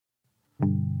The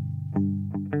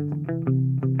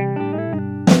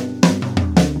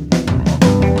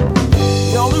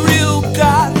only real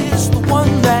God is the one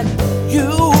that you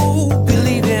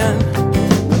believe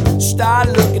in. Start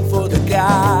looking for the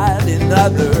God in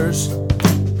others.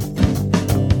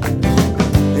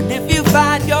 And if you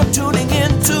find you're tuning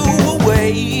into a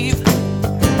wave,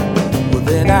 well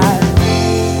then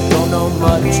I don't know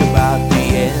much about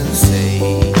being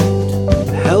saved.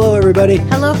 Hello, everybody.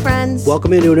 Hello, friends.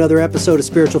 Welcome into another episode of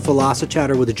Spiritual Philosophy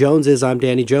Chatter with the Joneses. I'm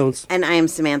Danny Jones. And I am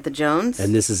Samantha Jones.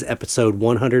 And this is episode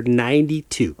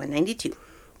 192. 192.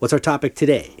 What's our topic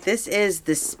today? This is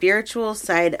the spiritual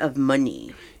side of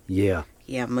money. Yeah.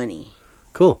 Yeah, money.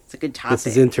 Cool. It's a good topic. This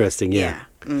is interesting, yeah.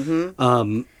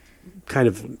 Mm-hmm. Kind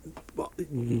of,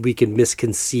 we can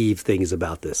misconceive things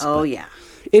about this. Oh, but yeah.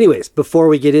 Anyways, before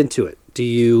we get into it, do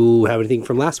you have anything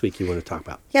from last week you want to talk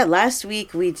about? Yeah, last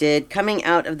week we did Coming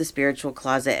Out of the Spiritual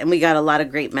Closet, and we got a lot of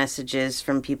great messages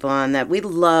from people on that. We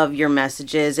love your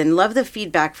messages and love the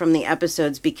feedback from the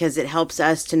episodes because it helps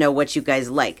us to know what you guys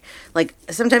like. Like,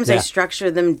 sometimes I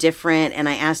structure them different and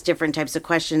I ask different types of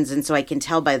questions, and so I can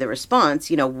tell by the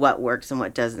response, you know, what works and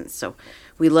what doesn't. So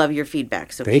we love your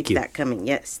feedback, so keep that coming.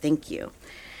 Yes, thank you.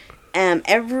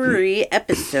 Every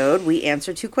episode, we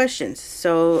answer 2 questions.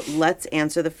 So let's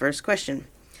answer the first question.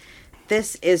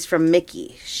 This is from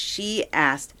Mickey. She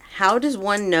asked, how does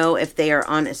one know if they are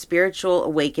on a spiritual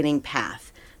awakening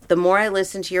path? The more I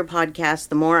listen to your podcast,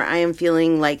 the more I am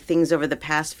feeling like things over the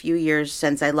past few years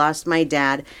since I lost my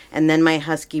dad and then my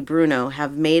husky Bruno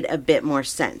have made a bit more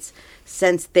sense.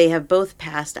 Since they have both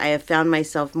passed, I have found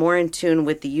myself more in tune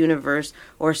with the universe,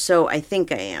 or so I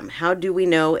think I am. How do we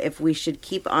know if we should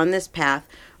keep on this path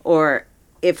or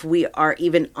if we are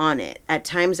even on it? At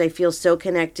times I feel so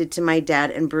connected to my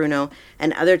dad and Bruno,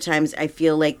 and other times I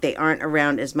feel like they aren't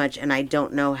around as much and I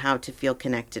don't know how to feel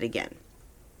connected again.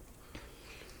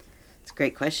 It's a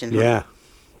great question. Yeah.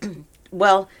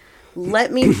 Well,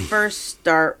 let me first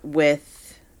start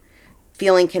with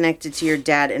feeling connected to your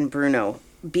dad and Bruno,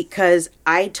 because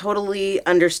I totally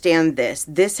understand this.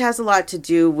 This has a lot to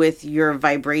do with your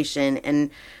vibration,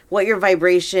 and what your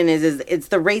vibration is it's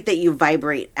the rate that you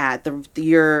vibrate at,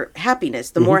 your happiness.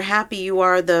 The more happy you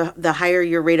are, the higher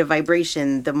your rate of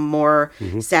vibration. The more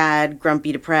sad,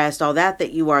 grumpy, depressed, all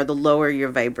that you are, the lower your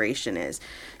vibration is.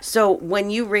 So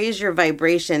when you raise your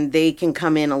vibration, they can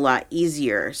come in a lot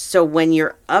easier. So when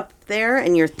you're up there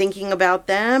and you're thinking about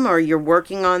them or you're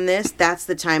working on this, that's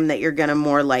the time that you're going to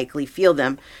more likely feel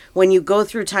them. When you go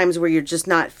through times where you're just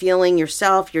not feeling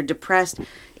yourself, you're depressed,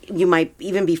 you might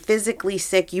even be physically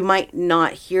sick, you might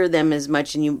not hear them as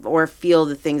much or feel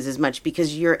the things as much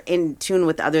because you're in tune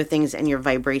with other things and your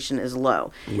vibration is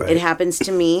low. Right. It happens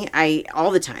to me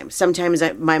all the time. Sometimes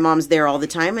my mom's there all the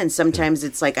time, and sometimes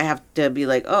it's like I have to be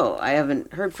like, oh, I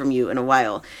haven't heard from you in a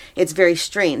while. It's very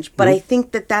strange, but I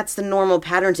think that that's the normal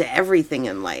pattern to everything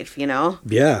in life, you know?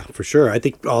 Yeah, for sure. I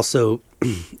think also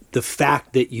the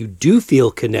fact that you do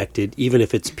feel connected, even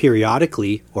if it's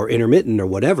periodically or intermittent or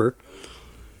whatever,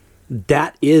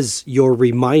 that is your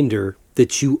reminder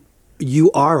that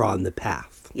you are on the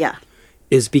path. Yeah.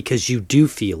 Is because you do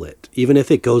feel it, even if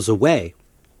it goes away.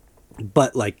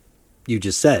 But like you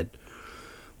just said,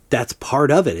 that's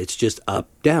part of it. It's just up,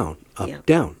 down,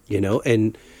 down, you know,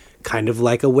 and kind of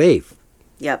like a wave.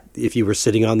 Yep. If you were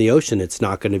sitting on the ocean, it's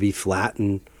not going to be flat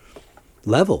and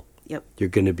level. Yep. You're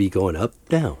going to be going up,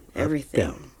 down, everything.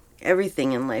 Up, down.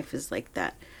 Everything in life is like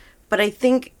that. But I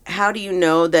think, how do you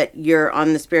know that you're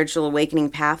on the spiritual awakening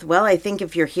path? Well, I think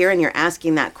if you're here and you're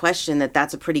asking that question,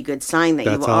 that's a pretty good sign that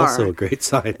you are. That's also a great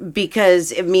sign.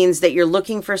 Because it means that you're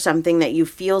looking for something, that you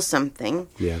feel something.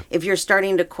 Yeah. If you're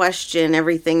starting to question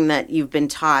everything that you've been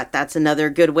taught, that's another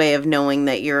good way of knowing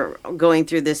that you're going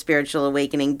through this spiritual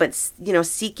awakening. But, you know,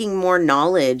 seeking more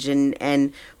knowledge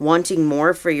and wanting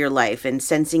more for your life and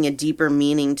sensing a deeper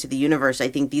meaning to the universe, I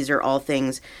think these are all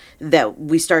things that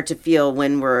we start to feel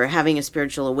when we're having a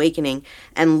spiritual awakening.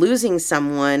 And losing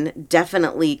someone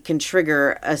definitely can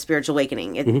trigger a spiritual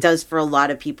awakening. It does for a lot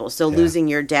of people. So losing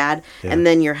your dad and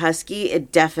then your husky,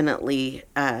 it definitely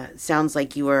sounds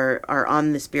like you are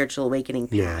on the spiritual awakening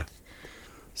path. Yeah.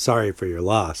 Sorry for your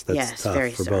loss. That's tough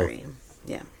very for sorry. both.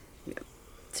 Yeah.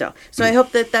 So I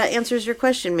hope that answers your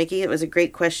question, Mickey. It was a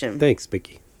great question. Thanks,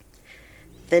 Mickey.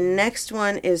 The next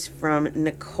one is from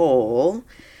Nicole.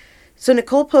 So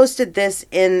Nicole posted this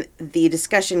in the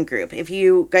discussion group. If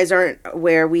you guys aren't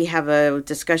aware, we have a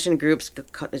discussion group.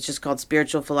 It's just called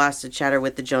Spiritual Philosophy Chatter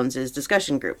with the Joneses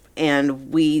discussion group.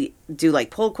 And we do like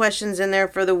poll questions in there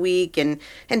for the week and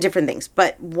different things.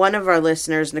 But one of our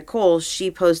listeners, Nicole,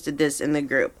 she posted this in the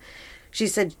group. She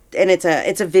said, and it's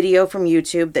a video from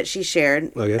YouTube that she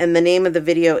shared. Okay. And the name of the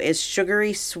video is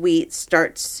Sugary Sweet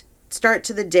Start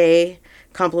to the Day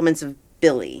Compliments of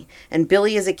Billy. And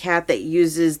Billy is a cat that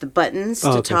uses the buttons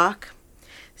to talk.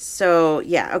 So,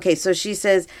 yeah. Okay, so she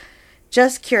says,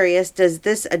 just curious, does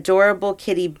this adorable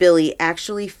kitty Billy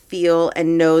actually feel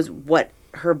and knows what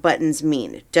her buttons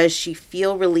mean? Does she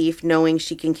feel relief knowing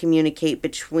she can communicate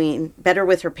better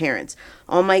with her parents?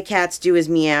 All my cats do is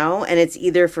meow, and it's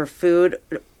either for food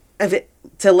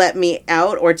to let me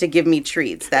out or to give me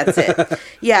treats. That's it.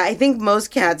 Yeah, I think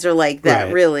most cats are like that,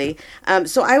 right. really.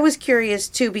 So I was curious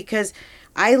too, because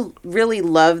I really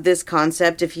love this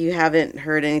concept. If you haven't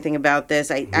heard anything about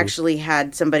this, I actually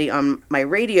had somebody on my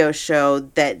radio show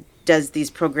that does these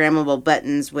programmable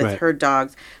buttons with right. her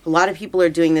dogs. A lot of people are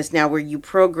doing this now where you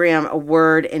program a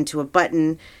word into a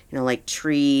button, like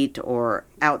treat or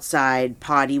outside,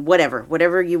 potty,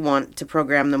 whatever you want to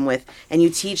program them with. And you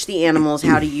teach the animals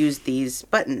how to use these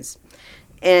buttons.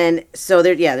 And so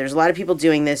there's a lot of people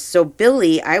doing this. So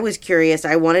Billy, I was curious.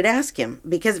 I wanted to ask him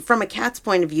because from a cat's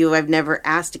point of view, I've never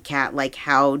asked a cat, like,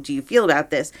 how do you feel about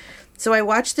this? So I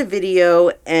watched the video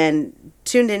and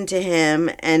tuned into him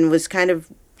and was kind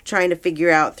of trying to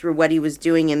figure out through what he was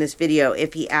doing in this video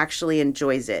if he actually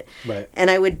enjoys it. Right.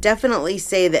 And I would definitely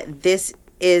say that this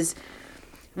is,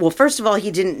 well, first of all,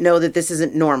 he didn't know that this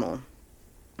isn't normal.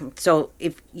 So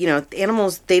if,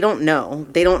 animals, they don't know.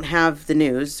 They don't have the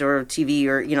news or TV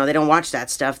or, they don't watch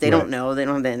that stuff. They don't know. They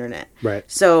don't have the internet. Right.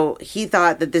 So he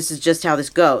thought that this is just how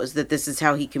this goes, that this is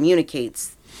how he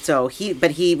communicates.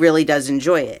 But he really does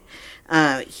enjoy it.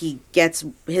 He gets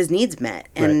his needs met,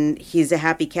 and he's a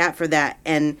happy cat for that.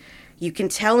 And you can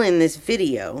tell in this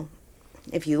video,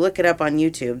 if you look it up on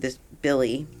YouTube, this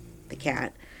Billy, the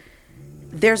cat,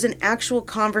 there's an actual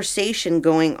conversation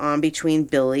going on between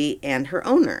Billy and her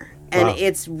owner. And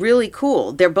it's really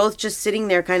cool. They're both just sitting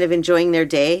there kind of enjoying their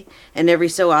day. And every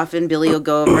so often, Billy will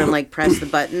go over and press the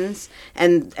buttons.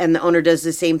 And the owner does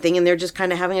the same thing. And they're just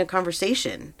kind of having a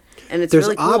conversation. And it's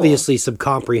really cool. There's obviously some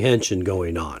comprehension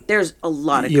going on. There's a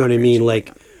lot of You know what I mean?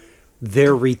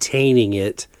 They're retaining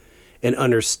it and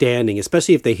understanding,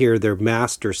 especially if they hear their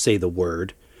master say the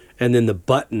word. And then the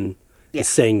button is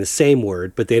saying the same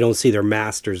word, but they don't see their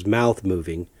master's mouth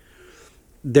moving.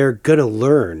 They're going to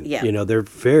learn. Yeah. They're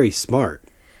very smart.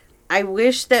 I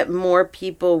wish that more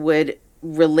people would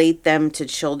relate them to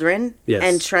children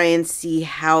and try and see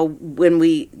how when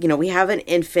we have an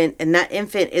infant and that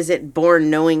infant isn't born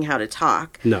knowing how to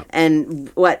talk and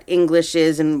what English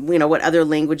is and what other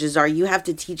languages are. You have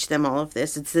to teach them all of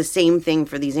this. It's the same thing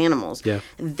for these animals. Yeah.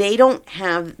 They don't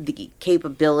have the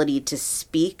capability to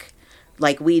speak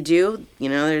like we do.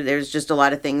 There's just a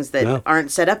lot of things that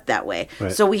aren't set up that way.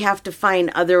 Right. So we have to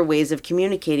find other ways of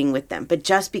communicating with them. But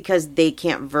just because they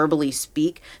can't verbally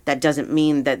speak, that doesn't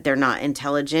mean that they're not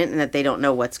intelligent and that they don't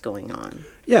know what's going on.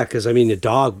 Yeah, because, a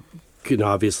dog can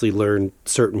obviously learn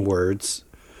certain words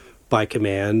by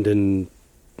command and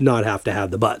not have to have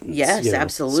the buttons. Yes,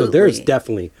 absolutely. So there's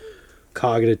definitely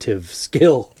cognitive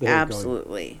skill.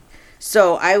 Absolutely.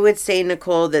 So I would say,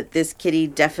 Nicole, that this kitty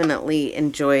definitely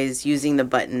enjoys using the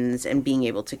buttons and being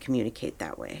able to communicate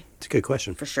that way. It's a good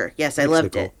question. For sure. Yes, Thanks, I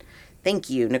loved Nicole. it. Thank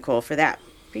you, Nicole, for that.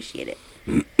 Appreciate it.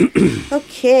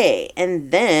 Okay, and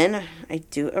then I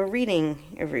do a reading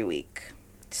every week.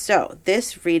 So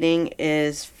this reading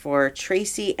is for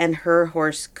Tracy and her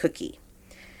horse, Cookie.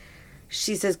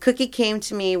 She says, Cookie came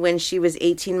to me when she was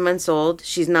 18 months old.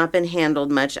 She's not been handled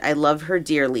much. I love her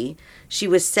dearly. She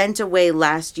was sent away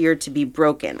last year to be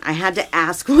broken. I had to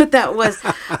ask what that was.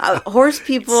 Horse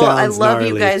people, I love gnarly,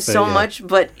 you guys so much,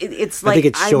 but it's like I think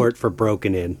it's short for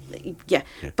broken in. Yeah.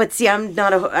 But see, I've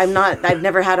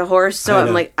never had a horse, so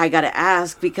I'm like, I got to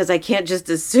ask because I can't just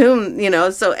assume,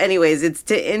 So anyways, it's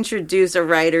to introduce a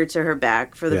rider to her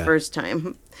back for the first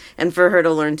time and for her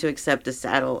to learn to accept a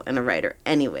saddle and a rider.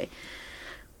 Anyway.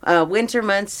 Winter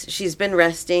months, she's been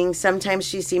resting. Sometimes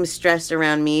she seems stressed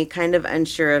around me, kind of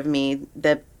unsure of me.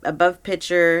 The above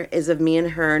picture is of me and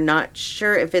her. Not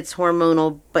sure if it's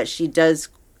hormonal, but she does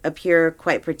appear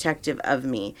quite protective of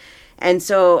me. And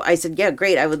so I said, yeah,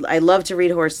 great. I love to read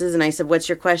horses. And I said, what's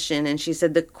your question? And she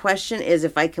said, the question is,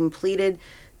 if I completed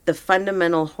the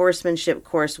fundamental horsemanship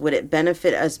course, would it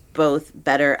benefit us both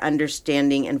better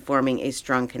understanding and forming a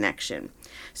strong connection?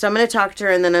 So I'm going to talk to her,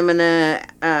 and then I'm going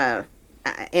to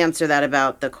answer that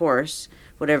about the course,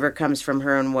 whatever comes from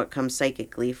her and what comes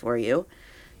psychically for you.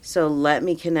 So let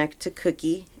me connect to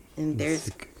Cookie, and there's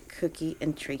Cookie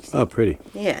and Tracy. Oh, pretty.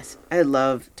 Yes, I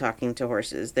love talking to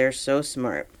horses. They're so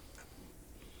smart.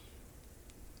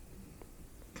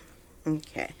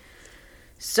 Okay.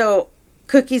 So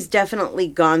Cookie's definitely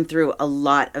gone through a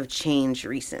lot of change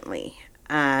recently.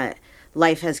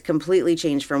 Life has completely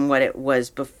changed from what it was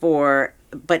before,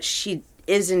 but she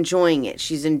is enjoying it.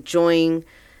 She's enjoying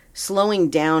slowing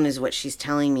down is what she's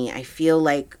telling me. I feel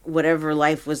like whatever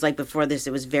life was like before this,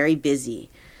 it was very busy.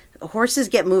 Horses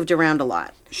get moved around a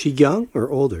lot. She young or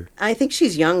older? I think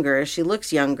she's younger. She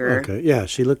looks younger. Okay, yeah,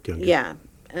 she looked younger. Yeah.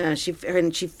 She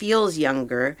feels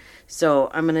younger. So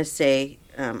I'm going to say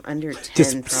under 10.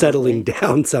 Just probably. settling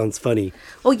down sounds funny.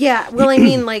 Oh, yeah. Well, I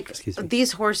mean, like, Excuse me.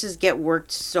 these horses get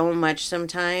worked so much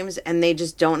sometimes, and they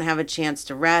just don't have a chance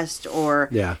to rest or,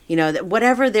 Yeah. you know,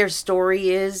 whatever their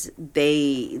story is,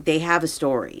 they have a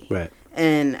story. Right.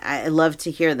 And I love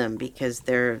to hear them because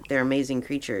they're amazing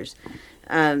creatures.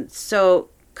 So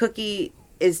Cookie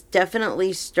is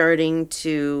definitely starting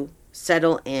to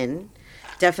settle in,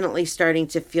 definitely starting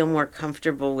to feel more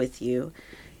comfortable with you.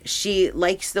 She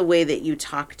likes the way that you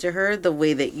talk to her, the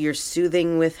way that you're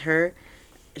soothing with her.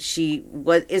 She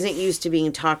isn't used to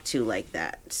being talked to like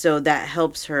that. So that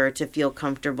helps her to feel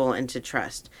comfortable and to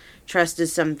trust. Trust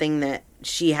is something that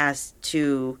she has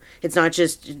to, it's not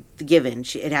just given,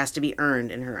 it has to be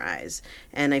earned in her eyes.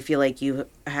 And I feel like you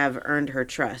have earned her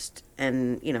trust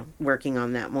and, you know, working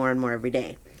on that more and more every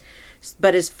day.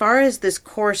 But as far as this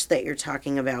course that you're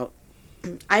talking about,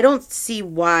 I don't see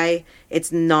why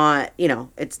it's not, you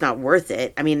know, it's not worth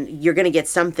it. I mean, you're going to get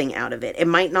something out of it. It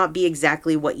might not be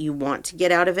exactly what you want to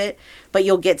get out of it, but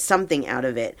you'll get something out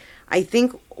of it. I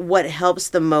think what helps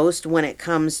the most when it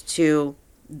comes to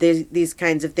these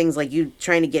kinds of things, like you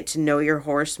trying to get to know your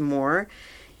horse more,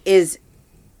 is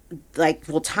like,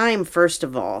 well, time, first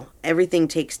of all. Everything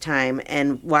takes time,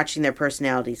 and watching their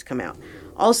personalities come out.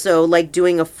 Also, like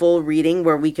doing a full reading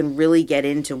where we can really get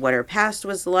into what her past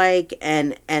was like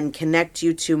and connect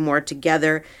you two more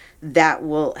together. That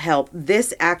will help.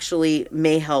 This actually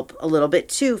may help a little bit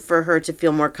too for her to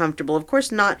feel more comfortable. Of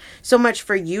course, not so much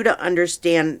for you to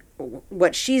understand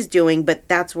what she's doing, but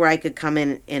that's where I could come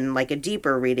in like a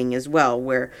deeper reading as well,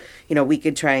 where, you know, we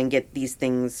could try and get these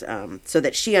things so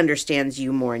that she understands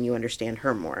you more and you understand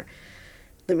her more.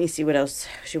 Let me see what else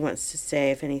she wants to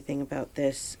say, if anything, about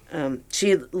this.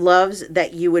 She loves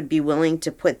that you would be willing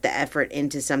to put the effort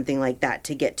into something like that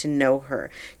to get to know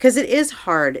her. Because it is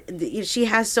hard. She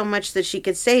has so much that she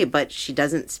could say, but she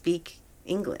doesn't speak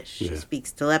English. Yeah. She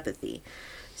speaks telepathy.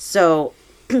 So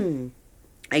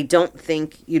I don't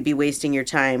think you'd be wasting your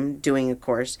time doing a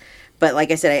course. But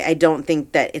like I said, I don't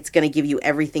think that it's going to give you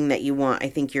everything that you want. I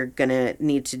think you're going to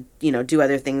need to, you know, do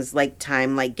other things like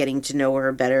time, like getting to know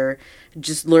her better,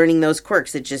 just learning those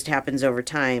quirks. It just happens over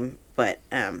time. But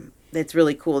it's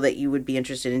really cool that you would be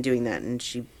interested in doing that. And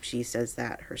she says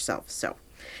that herself. So,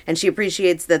 and she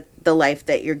appreciates the life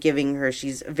that you're giving her.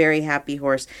 She's a very happy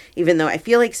horse, even though I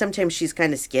feel like sometimes she's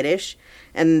kind of skittish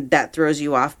and that throws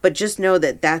you off. But just know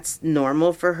that that's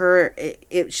normal for her.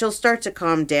 She'll start to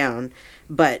calm down.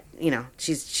 But, you know,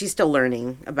 she's still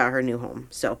learning about her new home.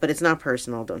 So, but it's not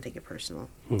personal. Don't take it personal.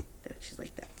 She's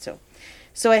like that.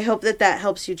 So I hope that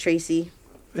helps you, Tracy.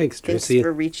 Thanks, Tracy. Thanks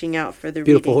for reaching out for the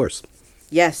Beautiful reading. horse.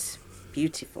 Yes,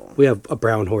 beautiful. We have a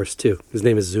brown horse, too. His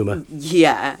name is Zuma.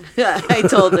 Yeah, I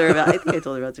told her about. I think I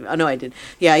told her about Zuma. Oh no, I did.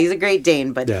 Yeah, he's a Great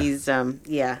Dane, but Yeah. he's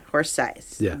horse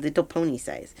size. Yeah. Little pony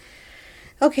size.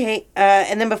 Okay,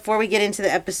 and then before we get into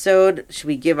the episode, should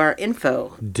we give our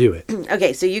info? Do it.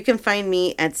 Okay, so you can find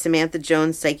me at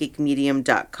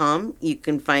SamanthaJonesPsychicMedium.com. You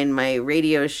can find my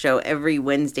radio show every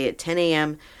Wednesday at 10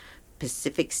 a.m.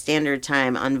 Pacific Standard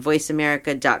Time on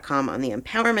VoiceAmerica.com on the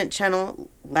Empowerment Channel.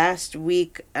 Last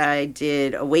week, I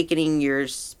did Awakening Your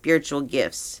Spiritual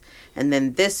Gifts. And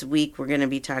then this week, we're going to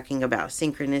be talking about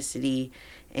synchronicity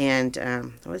and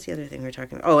what was the other thing we were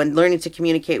talking about? Oh, and learning to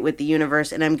communicate with the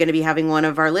universe. And I'm going to be having one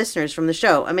of our listeners from the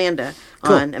show, Amanda,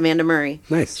 Cool. on, Amanda Murray.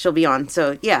 Nice. She'll be on.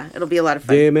 So, yeah, it'll be a lot of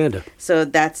fun. Yay, Amanda. So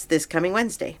that's this coming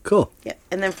Wednesday. Cool. Yeah.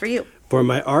 And then for you. For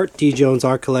my art,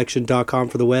 djonesartcollection.com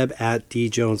for the web, at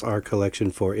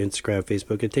djonesartcollection for Instagram,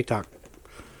 Facebook, and TikTok.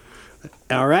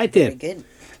 All right, then. Very good.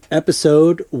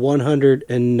 Episode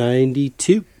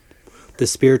 192, The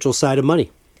Spiritual Side of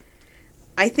Money.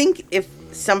 I think if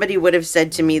somebody would have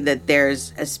said to me that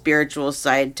there's a spiritual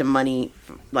side to money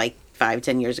like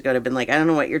 5-10 years ago, I'd have been like, I don't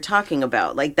know what you're talking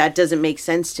about. Like, that doesn't make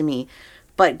sense to me.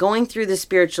 But going through the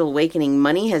spiritual awakening,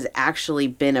 money has actually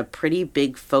been a pretty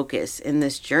big focus in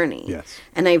this journey. Yes.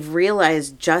 And I've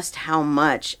realized just how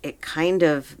much it kind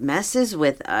of messes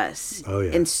with us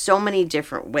in so many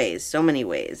different ways, so many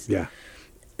ways. Yeah.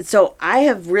 So I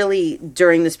have really,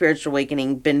 during the spiritual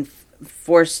awakening, been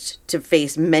forced to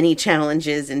face many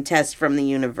challenges and tests from the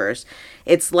universe.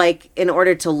 It's like, in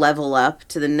order to level up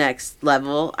to the next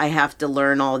level, I have to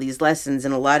learn all these lessons,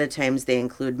 and a lot of times they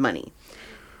include money.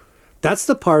 That's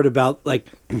the part about, like,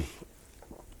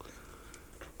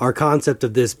 our concept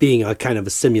of this being a kind of a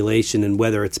simulation, and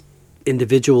whether it's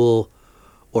individual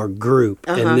or group.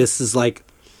 And this is like,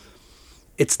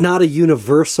 it's not a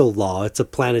universal law, it's a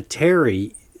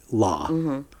planetary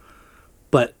law.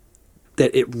 But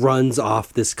that it runs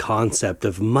off this concept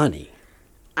of money.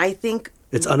 I think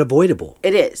it's unavoidable.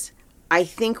 It is. I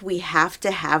think we have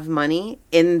to have money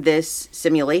in this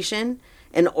simulation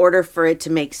in order for it to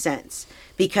make sense.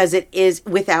 Because it is,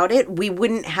 without it, we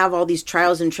wouldn't have all these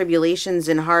trials and tribulations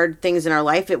and hard things in our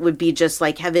life. It would be just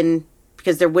like heaven,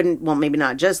 because there wouldn't, well, maybe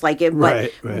not just like it,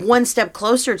 but one step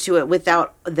closer to it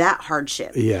without that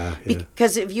hardship. Yeah.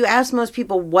 Because if you ask most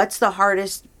people, what's the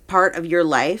hardest part of your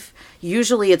life,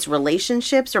 usually it's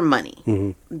relationships or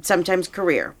money, sometimes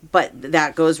career, but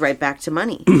that goes right back to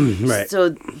money. Right.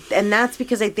 So, and that's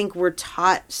because I think we're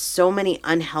taught so many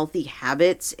unhealthy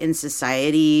habits in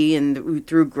society and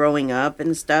through growing up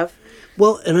and stuff.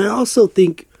 Well, and I also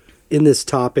think in this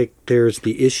topic, there's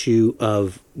the issue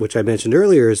of, which I mentioned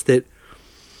earlier, is that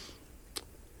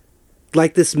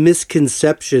like this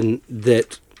misconception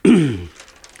that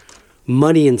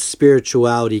money and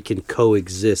spirituality can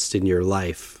coexist in your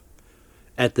life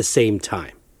at the same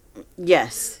time.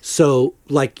 Yes. So,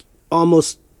 like,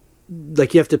 almost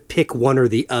like you have to pick one or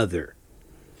the other.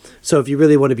 So if you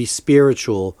really want to be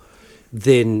spiritual,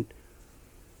 then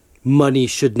money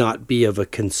should not be of a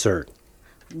concern.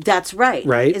 That's right.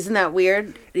 Right? Isn't that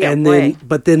weird? Yeah, and then,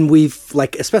 but then we've,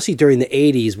 like, especially during the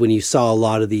 80s when you saw a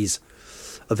lot of these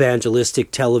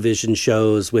evangelistic television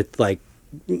shows with, like,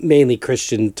 mainly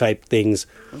Christian type things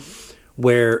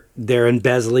where they're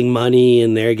embezzling money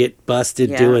and they get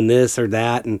busted doing this or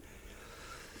that. And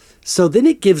so then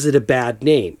it gives it a bad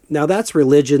name. Now that's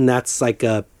religion. That's like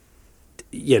a,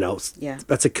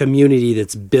 that's a community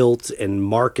that's built and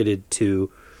marketed to.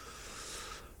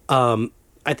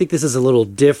 I think this is a little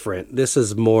different. This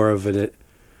is more of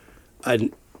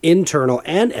an internal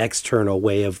and external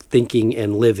way of thinking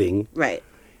and living. Right.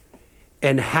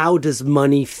 And how does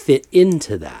money fit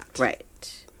into that? Right.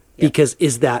 Yep. Because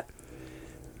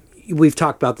we've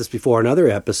talked about this before in other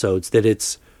episodes, that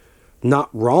it's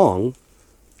not wrong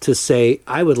to say,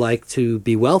 I would like to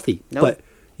be wealthy. Nope. But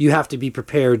you have to be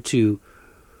prepared to,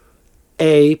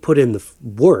 A, put in the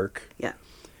work. Yeah.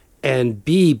 And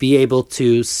B, be able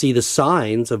to see the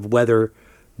signs of whether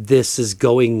this is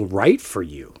going right for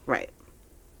you. Right.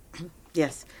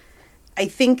 Yes. I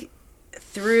think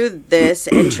through this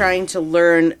and trying to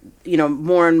learn,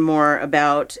 more and more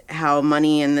about how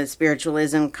money and the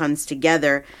spiritualism comes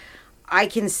together, I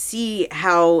can see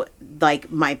how,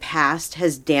 like, my past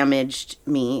has damaged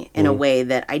me in a way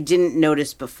that I didn't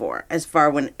notice before, as far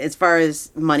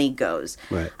as money goes.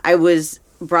 Right. I was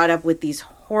brought up with these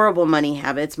horrible money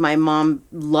habits. My mom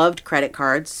loved credit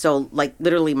cards. So, like,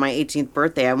 literally my 18th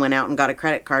birthday, I went out and got a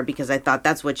credit card because I thought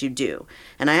that's what you do.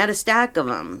 And I had a stack of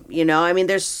them, I mean,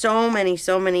 there's so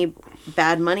many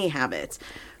bad money habits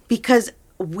because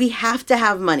we have to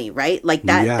have money, right? Like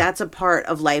that's a part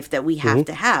of life that we have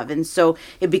to have. And so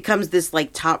it becomes this,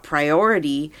 like, top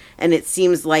priority. And it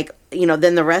seems like,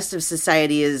 then the rest of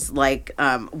society is like,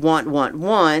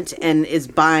 want, and is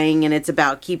buying, and it's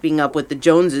about keeping up with the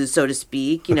Joneses, so to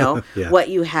speak, what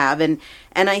you have. And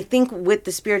I think with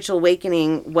the spiritual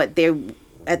awakening, what they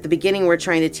at the beginning were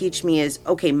trying to teach me is,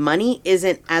 okay, money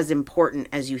isn't as important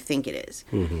as you think it is.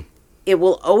 It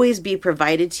will always be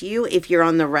provided to you if you're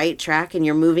on the right track and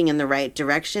you're moving in the right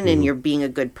direction and you're being a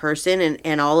good person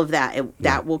and all of that.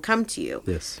 That will come to you.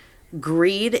 Yes.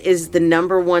 Greed is the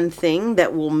number one thing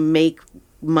that will make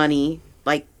money,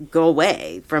 like, go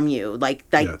away from you. Like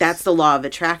yes. That's the law of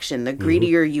attraction. The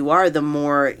greedier you are, the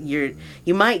more you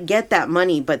might get that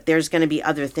money, but there's going to be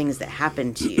other things that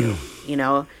happen to you,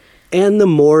 And the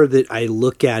more that I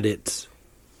look at it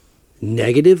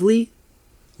negatively,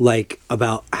 like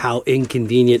about how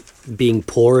inconvenient being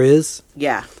poor is.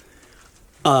 Yeah.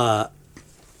 The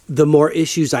more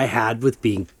issues I had with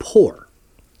being poor.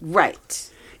 Right.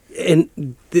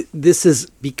 And this is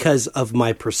because of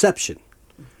my perception.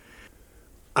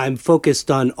 I'm focused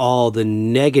on all the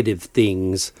negative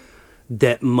things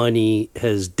that money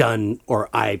has done, or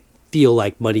I feel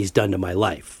like money's done to my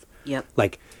life. Yep.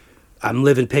 Like, I'm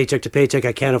living paycheck to paycheck.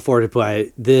 I can't afford to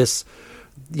buy this.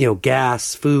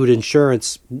 Gas, food,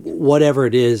 insurance, whatever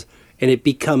it is, and it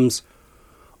becomes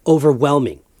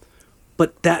overwhelming.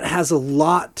 But that has a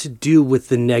lot to do with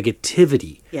the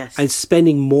negativity. Yes. I'm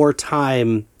spending more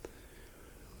time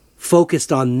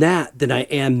focused on that than I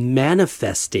am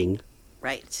manifesting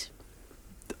Right.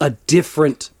 a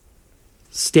different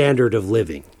standard of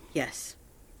living. Yes.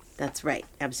 That's right.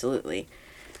 Absolutely.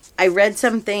 I read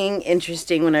something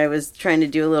interesting when I was trying to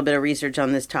do a little bit of research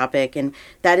on this topic, and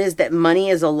that is that money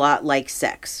is a lot like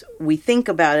sex. We think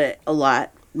about it a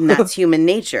lot, and that's human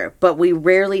nature, but we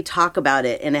rarely talk about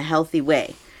it in a healthy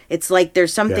way. It's like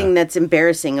there's something that's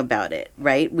embarrassing about it,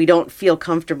 right? We don't feel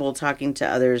comfortable talking to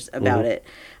others about it.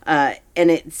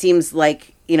 And it seems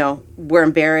like, we're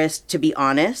embarrassed to be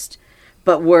honest,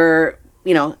 but we're,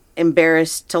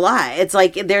 embarrassed to lie. It's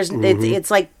like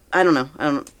it's like, I don't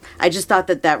know. I just thought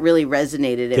that really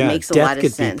resonated. It makes a lot of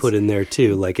sense. Death could be put in there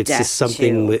too. Like it's Death just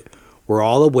something we're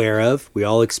all aware of, we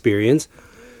all experience,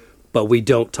 but we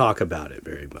don't talk about it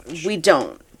very much. We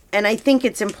don't. And I think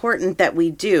it's important that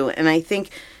we do. And I think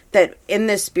that in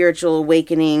this spiritual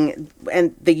awakening,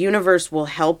 and the universe will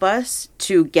help us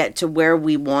to get to where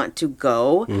we want to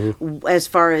go as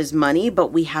far as money,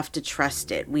 but we have to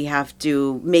trust it. We have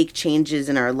to make changes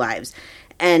in our lives.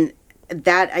 And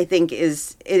that, I think,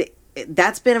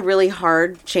 that's been a really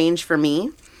hard change for me.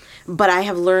 But I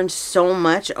have learned so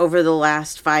much over the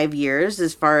last 5 years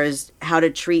as far as how to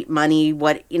treat money,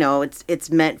 what, it's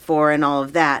meant for and all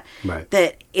of that,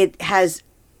 that it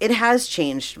has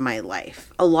changed my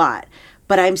life a lot.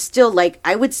 But I'm still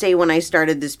I would say when I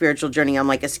started the spiritual journey, on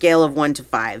a scale of 1 to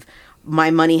 5,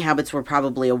 my money habits were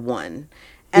probably a 1.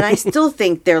 And I still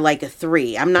think they're a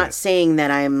 3. I'm not saying that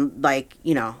I'm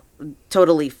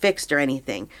totally fixed or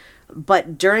anything.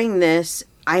 But during this,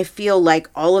 I feel like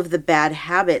all of the bad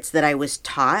habits that I was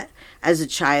taught as a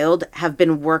child have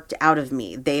been worked out of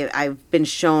me. I've been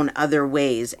shown other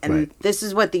ways. And this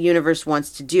is what the universe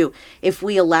wants to do if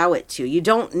we allow it to. You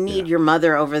don't need your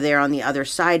mother over there on the other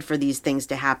side for these things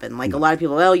to happen. A lot of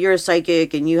people, well, you're a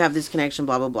psychic and you have this connection,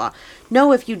 blah, blah, blah.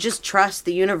 No, if you just trust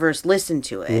the universe, listen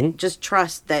to it. Just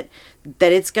trust that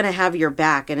it's going to have your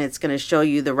back and it's going to show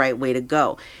you the right way to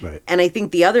go. Right. And I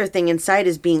think the other thing inside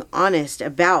is being honest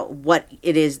about what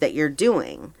it is that you're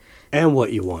doing. And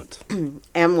what you want.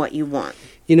 And what you want.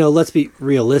 Let's be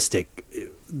realistic.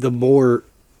 The more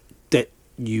that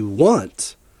you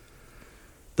want,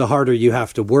 the harder you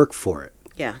have to work for it.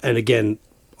 Yeah. And again,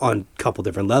 on a couple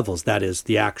different levels. That is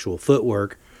the actual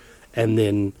footwork, and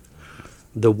then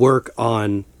the work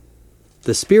on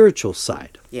the spiritual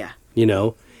side. Yeah.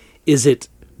 Is it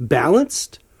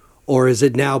balanced, or is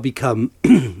it now become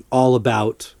all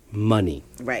about money?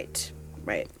 Right.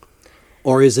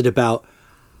 Or is it about,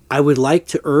 I would like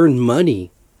to earn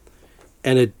money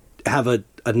and have a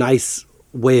nice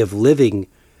way of living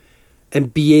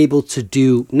and be able to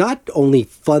do not only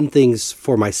fun things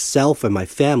for myself and my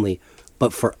family,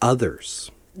 but for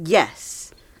others.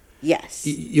 Yes.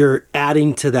 You're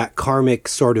adding to that karmic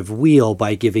sort of wheel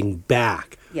by giving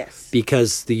back. Yes.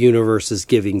 Because the universe is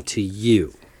giving to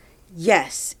you.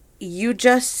 Yes. You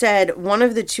just said one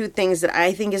of the two things that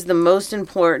I think is the most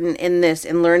important in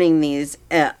learning these,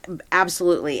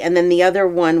 absolutely. And then the other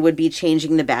one would be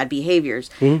changing the bad behaviors.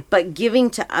 But giving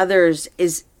to others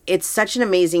it's such an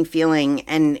amazing feeling.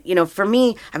 And, for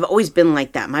me, I've always been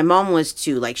like that. My mom was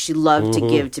too. She loved to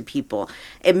give to people.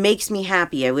 It makes me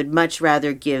happy. I would much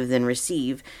rather give than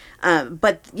receive.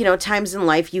 But, times in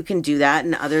life you can do that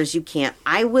and others you can't.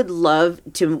 I would love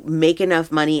to make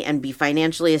enough money and be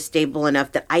financially stable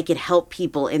enough that I could help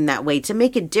people in that way to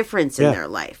make a difference in their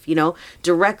life,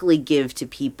 directly give to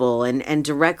people and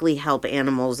directly help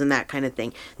animals and that kind of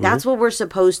thing. That's what we're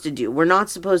supposed to do. We're not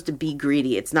supposed to be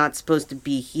greedy. It's not supposed to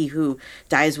be he who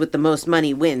dies with the most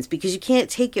money wins, because you can't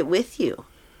take it with you.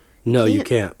 No, you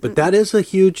can't. But that is a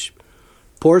huge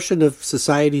portion of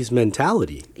society's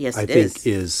mentality. Yes, I think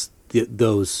is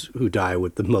those who die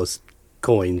with the most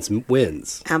coins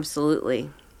wins. Absolutely.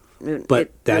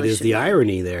 But that is the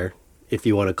irony there, if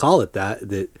you want to call it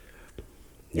that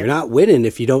you're not winning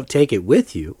if you don't take it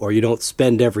with you, or you don't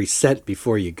spend every cent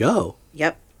before you go.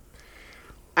 Yep.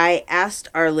 I asked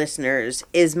our listeners,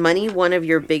 is money one of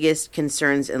your biggest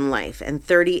concerns in life? And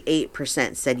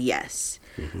 38% said yes.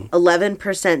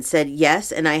 11% said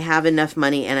yes, and I have enough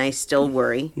money and I still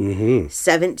worry.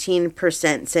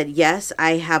 17% said yes,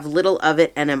 I have little of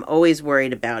it and I'm always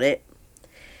worried about it.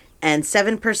 And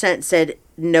 7% said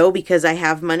no because I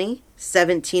have money.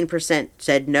 17%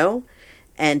 said no.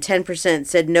 And 10%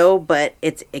 said no, but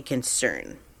it's a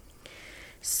concern.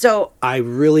 So I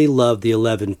really love the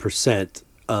 11%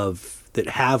 of that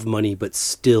have money but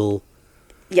still.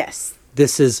 Yes.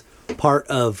 This is part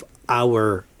of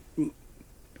our,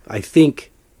 I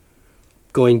think,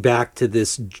 going back to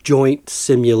this joint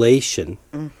simulation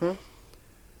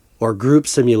or group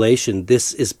simulation,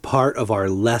 this is part of our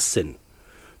lesson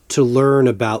to learn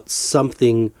about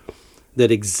something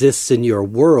that exists in your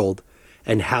world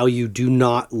and how you do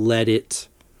not let it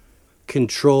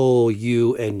control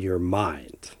you and your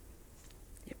mind.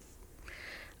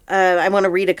 I want to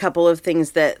read a couple of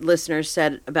things that listeners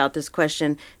said about this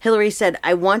question. Hillary said,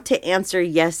 I want to answer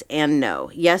yes and no.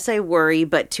 Yes, I worry,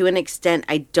 but to an extent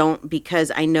I don't,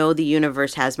 because I know the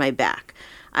universe has my back.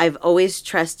 I've always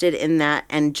trusted in that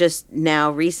and just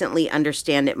now recently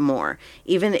understand it more.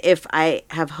 Even if I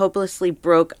have hopelessly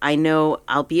broke, I know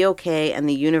I'll be okay and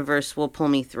the universe will pull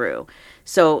me through.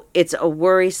 So it's a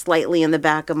worry slightly in the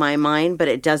back of my mind, but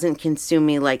it doesn't consume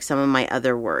me like some of my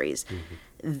other worries. Mm-hmm.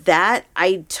 That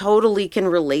I totally can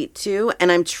relate to,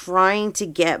 and I'm trying to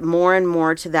get more and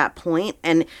more to that point.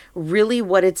 And really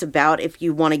what it's about, if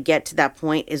you want to get to that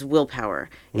point, is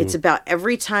willpower. It's about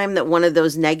every time that one of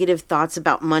those negative thoughts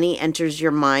about money enters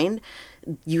your mind,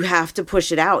 you have to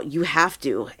push it out. You have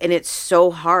to. And it's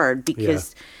so hard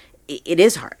because it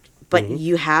is hard, but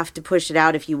you have to push it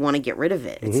out if you want to get rid of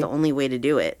it. It's the only way to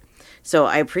do it. So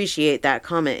I appreciate that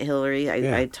comment, Hillary.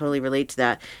 I totally relate to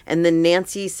that. And then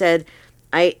Nancy said,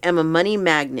 I am a money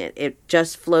magnet. It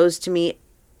just flows to me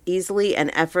easily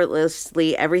and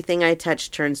effortlessly. Everything I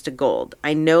touch turns to gold.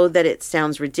 I know that it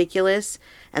sounds ridiculous,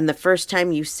 and the first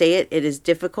time you say it, it is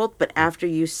difficult, but after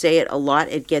you say it a lot,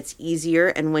 it gets easier,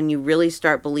 and when you really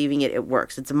start believing it, it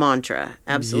works. It's a mantra.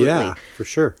 Absolutely. Yeah, for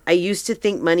sure. I used to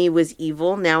think money was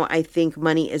evil. Now I think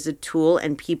money is a tool,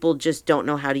 and people just don't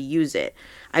know how to use it.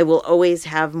 I will always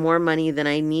have more money than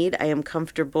I need. I am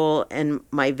comfortable, and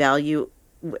my value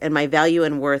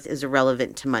and worth is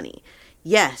irrelevant to money.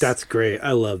 Yes. That's great.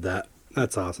 I love that.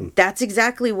 That's awesome. That's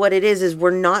exactly what it is we're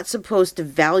not supposed to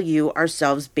value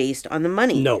ourselves based on the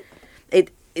money. No.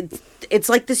 It's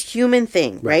like this human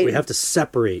thing, right? We have to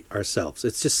separate ourselves.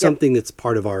 It's just something that's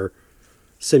part of our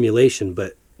simulation,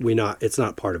 but it's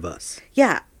not part of us.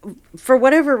 Yeah. For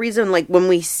whatever reason, like when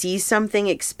we see something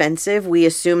expensive, we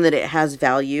assume that it has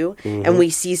value, and we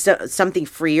see something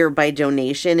freer by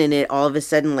donation, and it all of a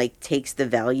sudden like takes the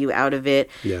value out of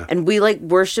it. Yeah. And we like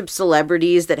worship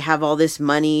celebrities that have all this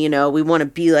money. You know, we want to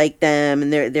be like them,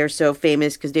 and they're so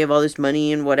famous because they have all this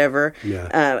money and whatever.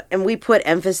 Yeah. And we put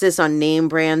emphasis on name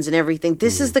brands and everything.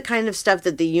 This is the kind of stuff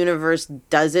that the universe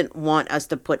doesn't want us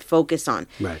to put focus on.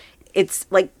 Right. It's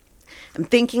like, I'm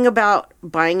thinking about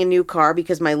buying a new car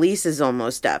because my lease is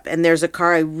almost up, and there's a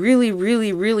car I really,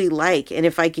 really, really like, and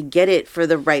if I could get it for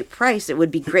the right price, it would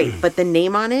be great. But the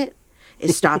name on it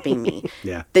is stopping me.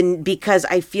 Yeah. Then because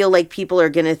I feel like people are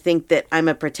going to think that I'm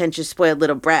a pretentious, spoiled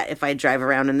little brat if I drive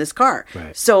around in this car.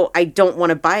 Right. So I don't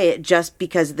want to buy it just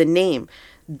because of the name.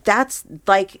 That's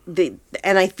like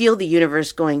and I feel the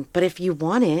universe going, but if you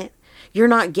want it, you're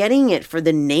not getting it for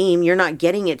the name. You're not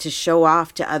getting it to show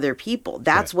off to other people.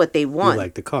 That's what they want. You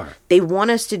like the car. They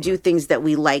want us to do things that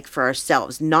we like for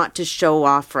ourselves, not to show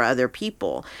off for other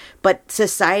people. But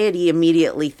society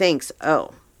immediately thinks,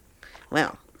 oh,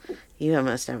 well, you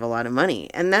must have a lot of money.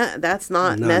 And that's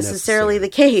not necessarily the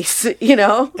case, you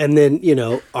know? And then,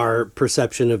 our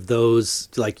perception of those,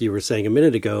 like you were saying a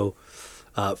minute ago,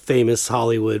 famous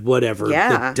Hollywood, whatever,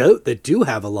 that do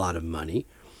have a lot of money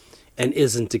and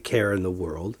isn't a care in the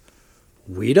world,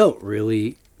 we don't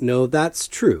really know that's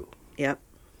true. Yep.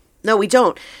 No, we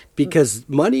don't. Because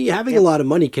having a lot of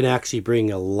money can actually bring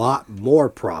a lot more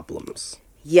problems.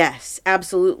 Yes,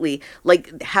 absolutely.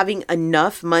 Like having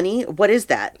enough money, what is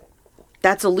that?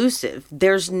 That's elusive.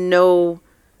 There's no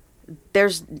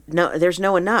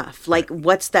enough. Like,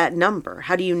 what's that number?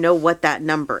 How do you know what that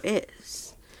number is?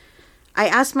 I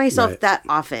ask myself that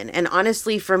often. And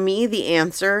honestly, for me, the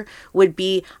answer would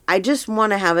be, I just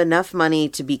want to have enough money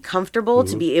to be comfortable,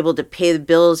 to be able to pay the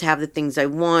bills, have the things I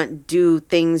want, do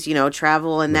things,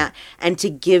 travel and that, and to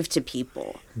give to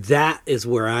people. That is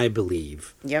where I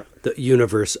believe Yep. the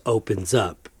universe opens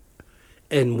up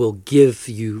and will give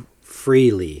you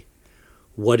freely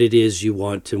what it is you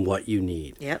want and what you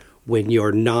need. Yep. When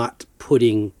you're not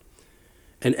putting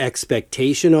an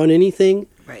expectation on anything.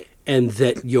 Right. And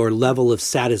that your level of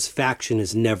satisfaction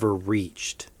is never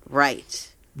reached.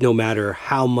 Right. No matter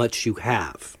how much you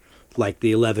have. Like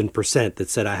the 11% that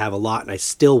said, I have a lot and I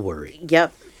still worry.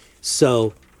 Yep.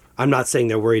 So I'm not saying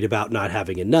they're worried about not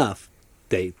having enough.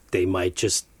 They might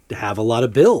just have a lot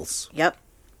of bills. Yep.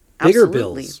 Bigger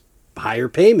Absolutely. bills. Higher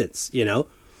payments,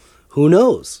 Who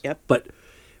knows? Yep. But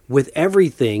with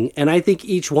everything, and I think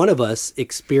each one of us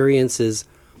experiences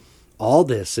all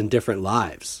this in different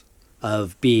lives.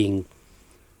 Of being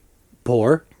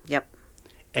poor. Yep.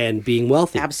 And being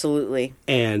wealthy. Absolutely.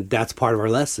 And that's part of our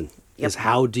lesson. Yep. Is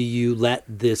how do you let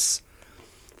this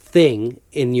thing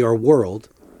in your world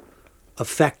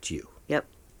affect you? Yep.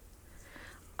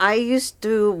 I used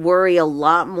to worry a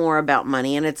lot more about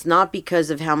money, and it's not because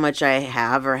of how much I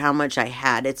have or how much I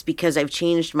had. It's because I've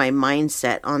changed my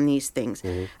mindset on these things.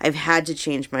 I've had to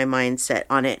change my mindset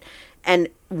on it. And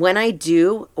when I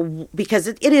do, because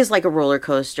it is like a roller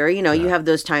coaster, you know, you have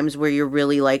those times where you're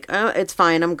really like, oh, it's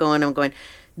fine, I'm going.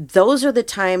 Those are the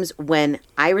times when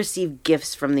I receive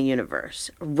gifts from the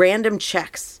universe, random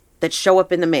checks that show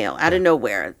up in the mail out of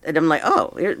nowhere. And I'm like,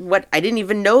 oh, what? I didn't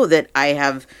even know that I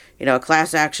have, you know, a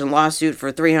class action lawsuit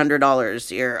for $300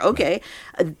 here. Okay.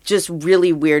 Just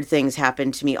really weird things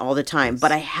happen to me all the time.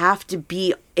 But I have to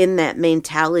be in that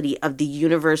mentality of the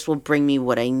universe will bring me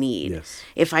what I need. Yes.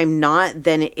 If I'm not,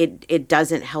 then it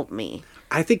doesn't help me.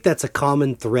 I think that's a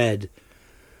common thread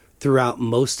throughout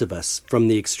most of us, from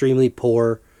the extremely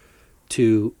poor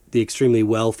to the extremely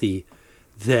wealthy,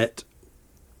 that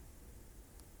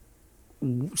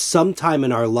sometime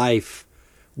in our life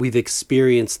we've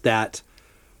experienced that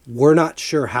we're not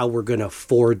sure how we're going to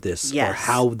afford this or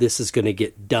how this is going to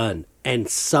get done, and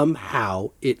somehow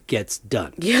it gets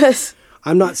done. Yes.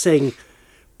 I'm not saying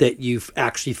that you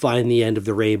actually find the end of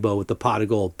the rainbow with the pot of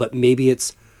gold, but maybe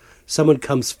it's someone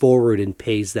comes forward and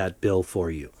pays that bill for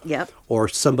you. Yep. Or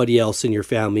somebody else in your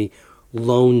family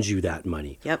loans you that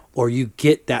money. Yep. Or you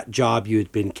get that job you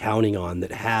had been counting on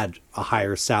that had a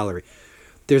higher salary.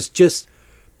 There's just,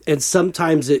 and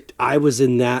sometimes I was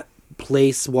in that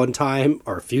place one time,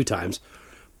 or a few times,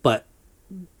 but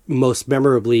most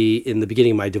memorably in the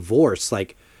beginning of my divorce,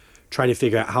 like trying to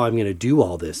figure out how I'm going to do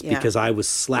all this because I was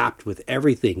slapped with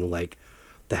everything, like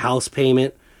the house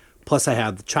payment, plus I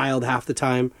have the child half the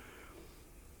time,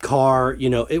 car, you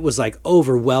know, it was like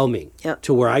overwhelming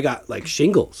to where I got like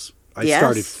shingles. I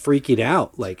started freaking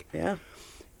out, like,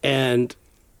 and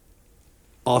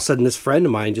all of a sudden this friend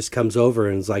of mine just comes over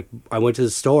and is like, I went to the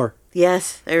store.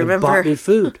 Yes, I remember. And bought me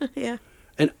food. Yeah.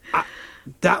 And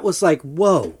that was like,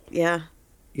 whoa. Yeah.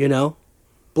 You know,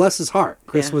 bless his heart.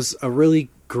 Chris was a really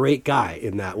great guy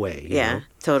in that way. You know?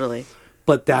 Totally.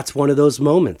 But that's one of those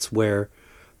moments where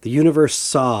the universe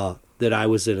saw that I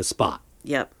was in a spot.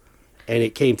 Yep. And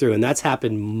it came through. And that's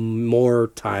happened more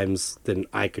times than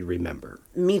I could remember.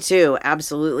 Me too.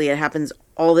 Absolutely. It happens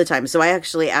all the time. So I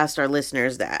actually asked our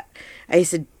listeners that. I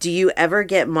said, do you ever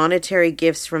get monetary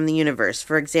gifts from the universe?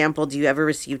 For example, do you ever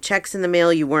receive checks in the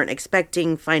mail you weren't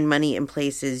expecting, find money in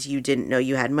places you didn't know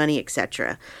you had money,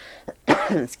 etc.?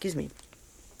 Excuse me.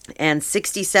 And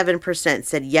 67%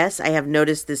 said, yes, I have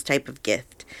noticed this type of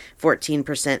gift.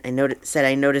 14% said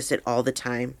I notice it all the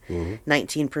time.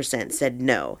 19% said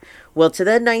no. Well, to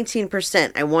the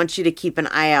 19%, I want you to keep an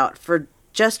eye out for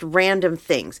just random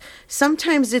things.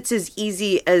 Sometimes it's as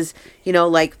easy as, you know,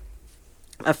 like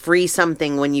a free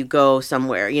something when you go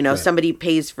somewhere. You know, somebody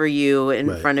pays for you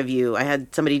in front of you. I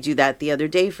had somebody do that the other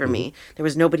day for me. There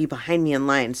was nobody behind me in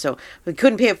line, so we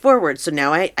couldn't pay it forward. So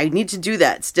now I need to do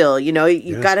that still. You know,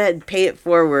 you got to pay it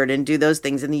forward and do those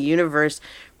things, and the universe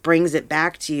brings it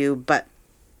back to you. But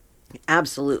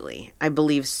absolutely, I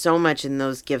believe so much in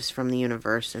those gifts from the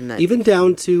universe, and that even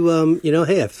down to you know,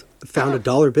 hey, I've found a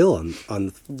dollar bill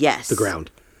on the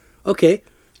ground. Okay,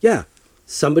 yeah.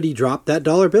 Somebody dropped that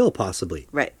dollar bill, possibly.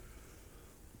 Right.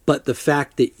 But the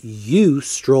fact that you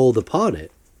strolled upon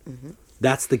it,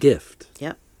 that's the gift.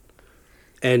 Yep.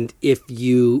 And if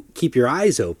you keep your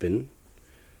eyes open,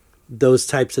 those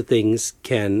types of things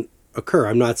can occur.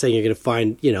 I'm not saying you're going to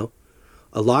find, you know,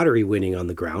 a lottery winning on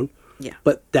the ground. Yeah.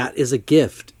 But that is a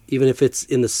gift, even if it's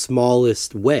in the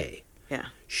smallest way. Yeah.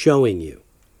 Showing you,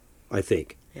 I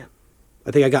think. Yeah.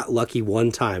 I think I got lucky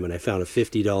one time and I found a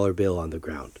 $50 bill on the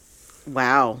ground.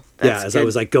 Wow. That's as I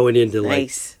was like going into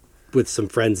nice. Like with some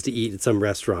friends to eat at some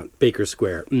restaurant, Baker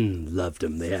Square. Loved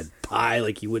them. They had pie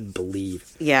like you wouldn't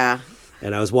believe. Yeah.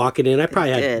 And I was walking in. I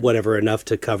probably had whatever enough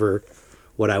to cover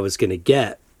what I was going to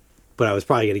get, but I was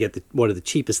probably going to get one of the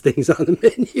cheapest things on the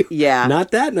menu. Yeah. Not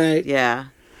that night. Yeah.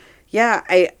 Yeah.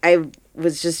 I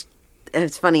was just.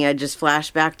 It's funny, I just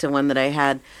flashed back to one that I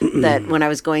had that when I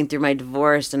was going through my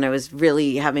divorce and I was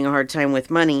really having a hard time with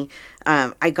money,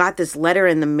 I got this letter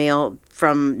in the mail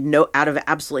from out of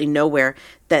absolutely nowhere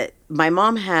that my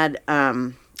mom had,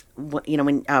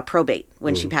 when probate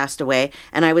when she passed away,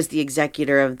 and I was the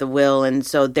executor of the will, and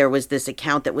so there was this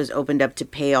account that was opened up to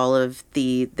pay all of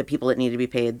the people that needed to be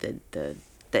paid,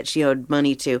 that she owed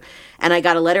money to. And I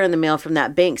got a letter in the mail from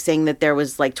that bank saying that there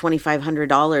was like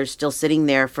 $2,500 still sitting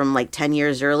there from like 10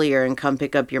 years earlier, and come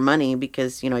pick up your money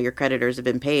because, you know, your creditors have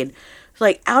been paid.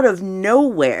 Like out of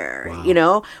nowhere. Wow. You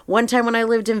know, one time when I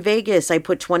lived in Vegas, I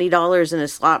put $20 in a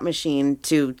slot machine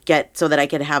to get so that I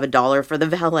could have $1 for the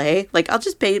valet. Like I'll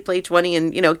just play 20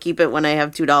 and, you know, keep it when I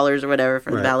have $2 or whatever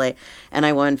for the valet. And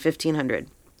I won $1,500.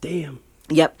 Damn.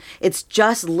 Yep. It's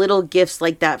just little gifts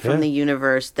like that from Yeah. the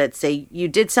universe that say you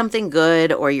did something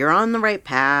good or you're on the right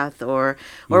path or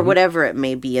whatever it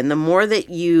may be. And the more that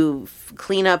you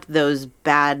clean up those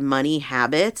bad money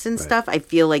habits and stuff, I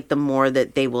feel like the more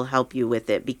that they will help you with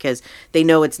it because they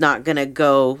know it's not going to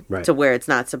go Right. to where it's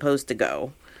not supposed to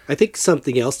go. I think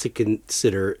something else to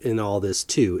consider in all this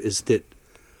too is that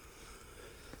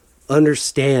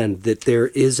understand that there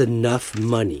is enough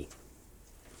money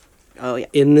Oh, yeah.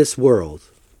 in this world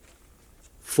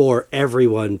for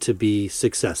everyone to be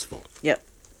successful. Yep.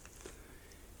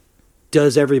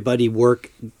 Does everybody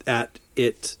work at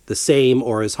it the same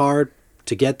or as hard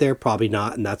to get there? Probably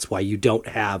not, and that's why you don't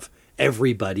have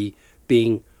everybody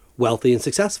being wealthy and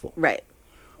successful. Right.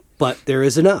 But there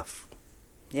is enough.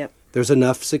 Yep. There's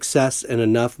enough success and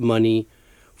enough money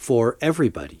for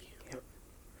everybody.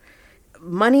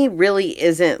 Money really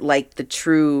isn't like the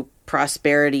true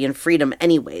prosperity and freedom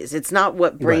anyways. It's not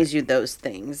what brings Right. you those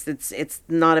things. It's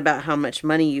not about how much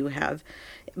money you have.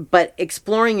 But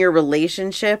exploring your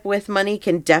relationship with money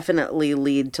can definitely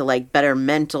lead to like better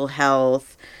mental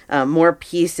health, more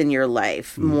peace in your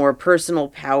life, more personal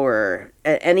power,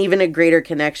 and even a greater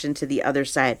connection to the other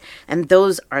side. And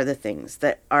those are the things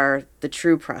that are the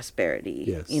true prosperity.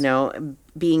 Yes. You know,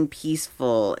 being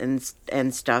peaceful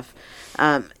and stuff.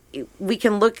 We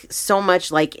can look so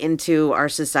much like into our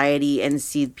society and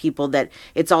see people that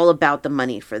it's all about the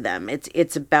money for them.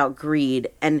 It's about greed.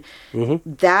 And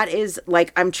that is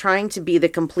like, I'm trying to be the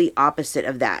complete opposite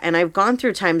of that. And I've gone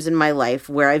through times in my life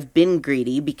where I've been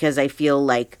greedy because I feel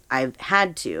like I've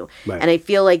had to. Right. And I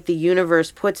feel like the universe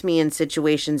puts me in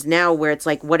situations now where it's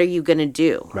like, what are you going to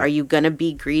do? Right. Are you going to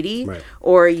be greedy? Right.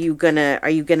 Or are you going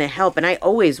to help? And I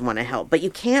always want to help, but you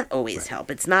can't always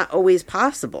help. It's not always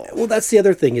possible. Well, that's the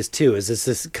other thing is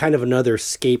this kind of another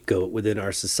scapegoat within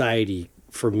our society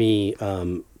for me,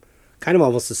 kind of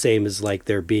almost the same as like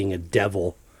there being a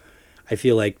devil. I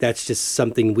feel like that's just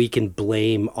something we can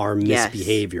blame our Yes.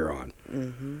 misbehavior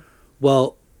on.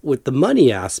 Well, with the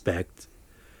money aspect,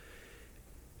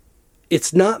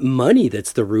 it's not money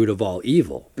that's the root of all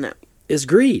evil. No, It's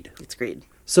greed. it's greed.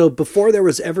 So before there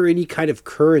was ever any kind of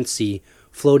currency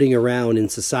floating around in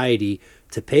society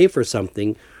to pay for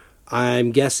something,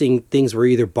 I'm guessing things were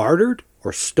either bartered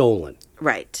or stolen.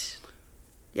 Right.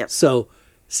 So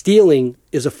stealing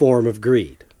is a form of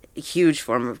greed. A huge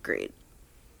form of greed.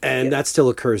 And that still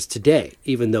occurs today,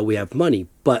 even though we have money.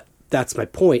 But that's my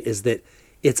point, is that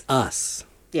it's us.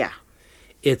 Yeah.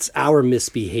 It's our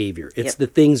misbehavior. It's Yep. the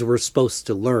things we're supposed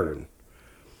to learn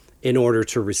in order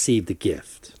to receive the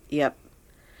gift. Yep.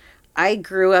 I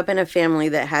grew up in a family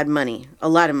that had money, a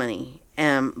lot of money.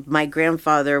 My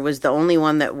grandfather was the only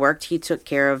one that worked. He took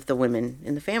care of the women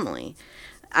in the family.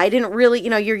 I didn't really,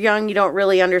 you're young, you don't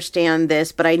really understand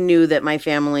this, but I knew that my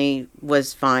family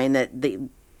was fine, that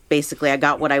basically I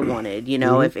got what I wanted.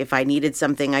 If I needed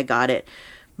something, I got it.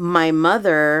 My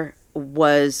mother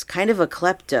was kind of a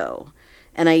klepto.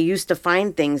 And I used to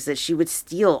find things that she would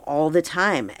steal all the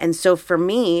time. And so for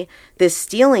me, this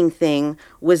stealing thing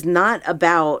was not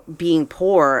about being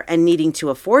poor and needing to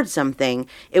afford something.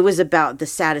 It was about the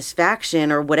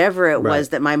satisfaction or whatever it was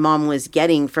that my mom was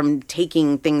getting from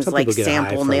taking things Some like people get a high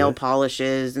sample from nail it.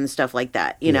 polishes and stuff like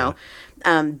that, you know.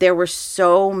 There were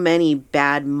so many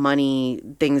bad money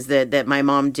things that my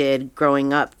mom did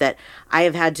growing up that I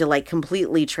have had to like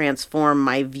completely transform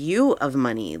my view of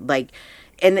money. Like,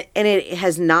 and it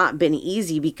has not been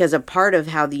easy because a part of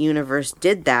how the universe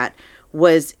did that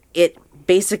was it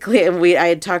basically, and I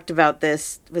had talked about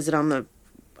this, was it on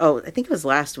I think it was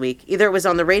last week. Either it was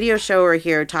on the radio show or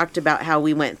here, talked about how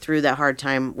we went through that hard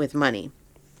time with money.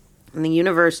 And the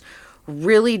universe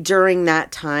really during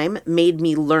that time made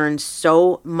me learn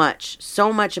so much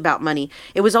about money.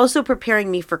 It was also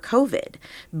preparing me for COVID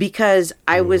because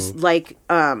I was like,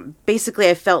 basically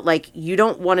I felt like you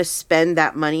don't want to spend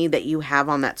that money that you have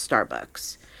on that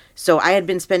Starbucks. So I had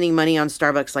been spending money on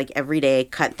Starbucks like every day,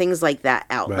 cut things like that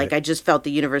out. Right. Like I just felt the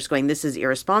universe going, this is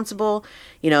irresponsible.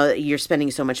 You're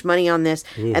spending so much money on this.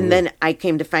 And then I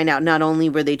came to find out not only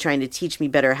were they trying to teach me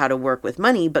better how to work with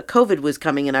money, but COVID was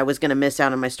coming and I was going to miss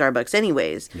out on my Starbucks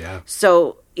anyways. Yeah.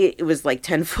 So it was like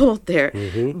tenfold there.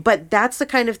 But that's the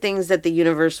kind of things that the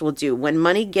universe will do. When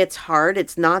money gets hard,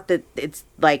 it's not that it's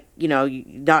like,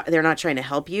 they're not trying to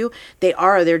help you.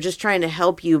 They're just trying to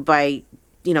help you by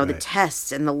the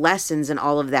tests and the lessons and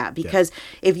all of that. Because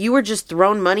if you were just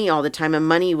thrown money all the time and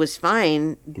money was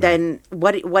fine, then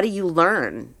what do you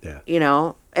learn? Yeah.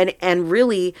 And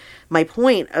really my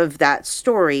point of that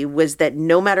story was that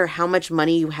no matter how much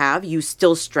money you have, you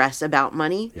still stress about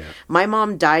money. Yeah. My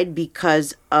mom died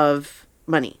because of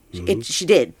money. She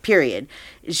did, period.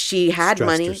 She had Stressed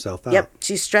money. herself out. Yep,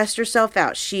 she stressed herself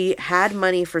out. She had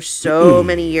money for so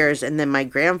many years, and then my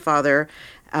grandfather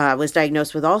was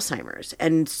diagnosed with Alzheimer's.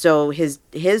 And so his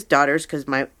daughters, because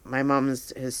my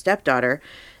mom's his stepdaughter,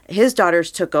 his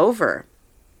daughters took over.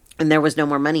 And there was no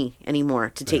more money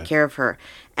anymore to take care of her.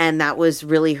 And that was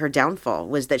really her downfall,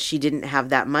 was that she didn't have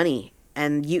that money.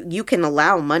 And you can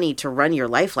allow money to run your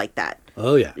life like that.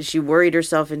 Oh, yeah. She worried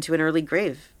herself into an early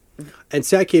grave. And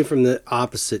so I came from the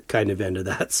opposite kind of end of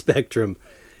that spectrum,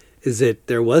 is that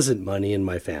there wasn't money in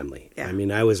my family. Yeah. I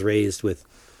mean, I was raised with,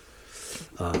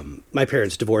 my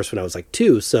parents divorced when I was like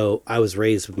 2, so I was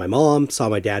raised with my mom, saw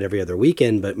my dad every other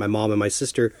weekend, but my mom and my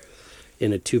sister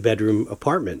in a 2-bedroom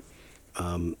apartment.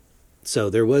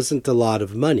 So there wasn't a lot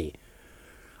of money.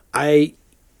 I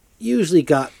usually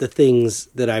got the things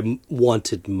that I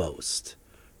wanted most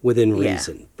within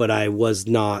reason, but I was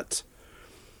not...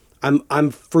 I'm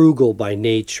frugal by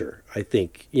nature, I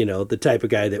think. You know, the type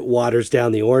of guy that waters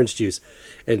down the orange juice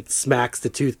and smacks the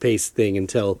toothpaste thing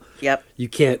until you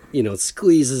can't,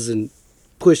 squeezes and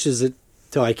pushes it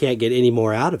till I can't get any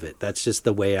more out of it. That's just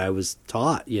the way I was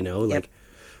taught, like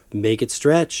make it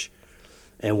stretch.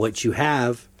 And what you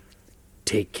have,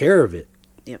 take care of it.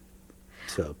 Yep.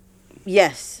 So.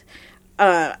 Yes.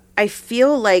 I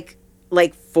feel like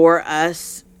for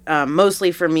us,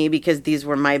 mostly for me, because these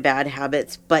were my bad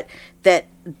habits, but that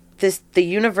the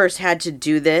universe had to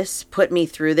do this, put me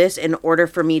through this in order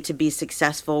for me to be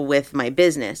successful with my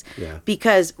business. Yeah.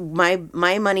 Because my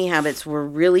money habits were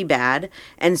really bad.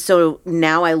 And so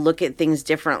now I look at things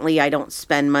differently. I don't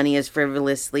spend money as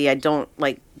frivolously. I don't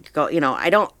go,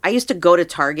 I used to go to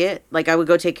Target. Like, I would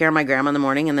go take care of my grandma in the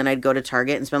morning, and then I'd go to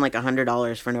Target and spend like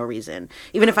 $100 for no reason.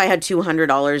 Even if I had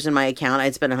 $200 in my account,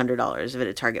 I'd spend $100 of it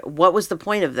at Target. What was the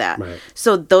point of that? Right.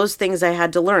 So those things I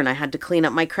had to learn. I had to clean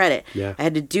up my credit. Yeah. I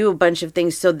had to do a bunch of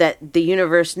things so that the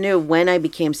universe knew when I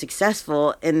became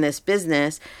successful in this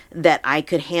business that I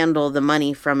could handle the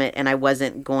money from it, and I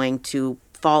wasn't going to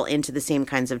fall into the same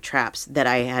kinds of traps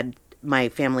that my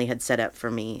family had set up for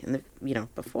me in the,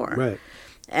 before. Right.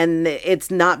 And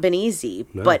it's not been easy,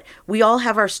 No. but we all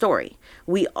have our story.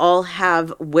 We all have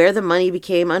where the money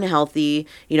became unhealthy.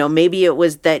 Maybe it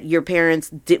was that your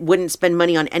parents wouldn't spend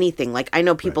money on anything. Like, I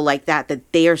know people like that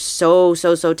they are so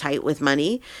tight with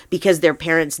money because their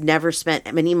parents never spent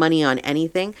any money on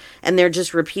anything, and they're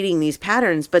just repeating these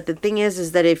patterns. But the thing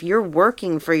is that if you're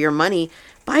working for your money,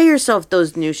 buy yourself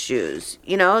those new shoes,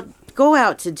 go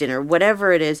out to dinner,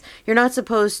 whatever it is. You're not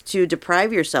supposed to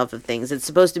deprive yourself of things. It's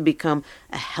supposed to become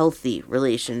a healthy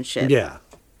relationship. Yeah.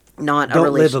 Not don't a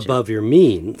relationship. live above your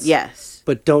means. Yes.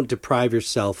 But don't deprive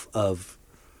yourself of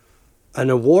a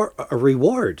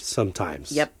reward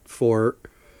sometimes. Yep. For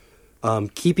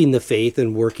keeping the faith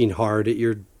and working hard at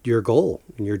your goal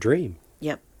and your dream.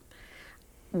 Yep.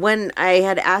 When I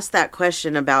had asked that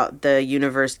question about the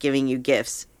universe giving you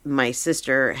gifts, my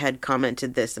sister had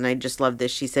commented this, and I just love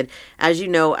this. She said, "As you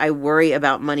know, I worry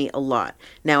about money a lot.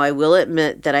 Now, I will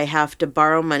admit that I have to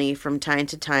borrow money from time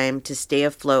to time to stay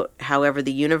afloat. However,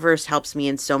 the universe helps me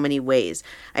in so many ways.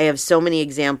 I have so many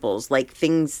examples, like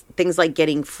things like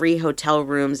getting free hotel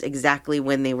rooms exactly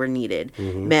when they were needed,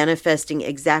 manifesting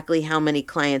exactly how many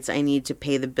clients I need to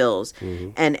pay the bills,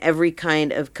 and every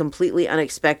kind of completely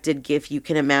unexpected gift you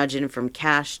can imagine, from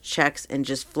cash, checks, and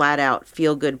just flat out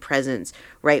feel-good presents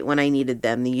right when I needed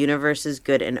them. The universe is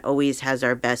good and always has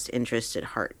our best interest at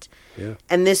heart." Yeah.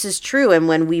 And this is true. And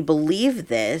when we believe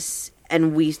this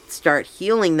and we start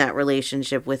healing that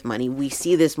relationship with money, we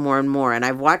see this more and more. And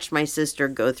I've watched my sister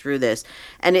go through this.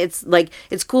 And it's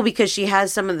cool because she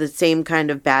has some of the same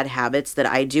kind of bad habits that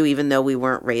I do, even though we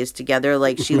weren't raised together.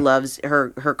 Like, she loves her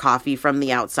coffee from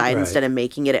the outside instead of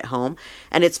making it at home.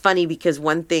 And it's funny because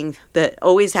one thing that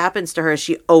always happens to her is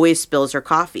she always spills her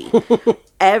coffee.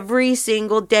 Every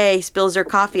single day spills her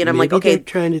coffee. And I'm like, okay, they're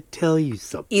trying to tell you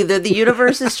something. Either the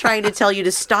universe is trying to tell you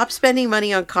to stop spending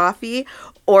money on coffee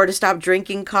or to stop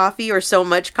drinking coffee or so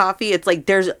much coffee. It's like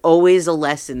there's always a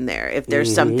lesson there. If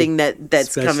there's something that's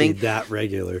especially coming that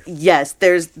regular. Yes,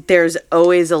 there's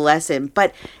always a lesson.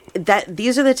 But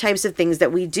these are the types of things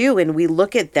that we do, and we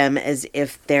look at them as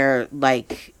if they're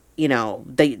like,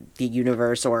 the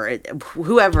universe or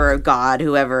whoever, God,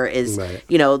 whoever is,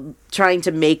 trying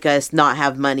to make us not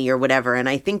have money or whatever. And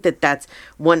I think that that's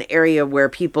one area where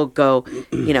people go,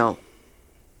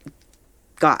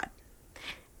 God,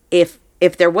 if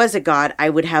there was a God,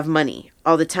 I would have money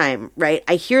all the time, right?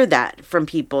 I hear that from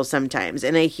people sometimes,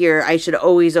 and I hear I should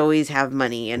always have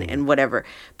money and whatever.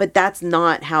 But that's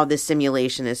not how this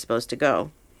simulation is supposed to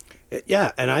go.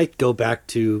 Yeah, and I go back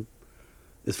to,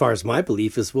 as far as my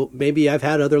belief is, well, maybe I've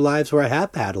had other lives where I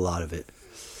have had a lot of it.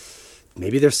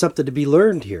 maybe there's something to be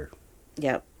learned here.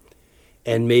 Yep.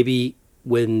 And maybe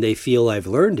when they feel I've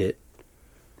learned it,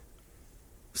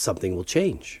 something will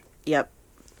change. Yep.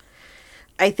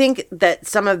 I think that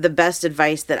some of the best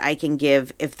advice that I can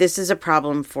give, if this is a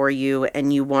problem for you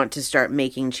and you want to start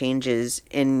making changes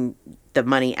in the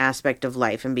money aspect of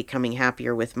life and becoming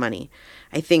happier with money,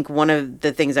 I think one of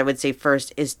the things I would say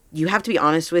first is you have to be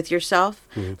honest with yourself.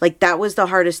 Like, that was the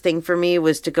hardest thing for me,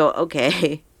 was to go,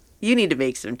 okay, you need to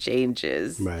make some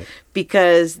changes. Right.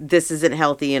 Because this isn't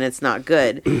healthy and it's not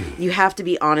good. You have to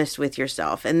be honest with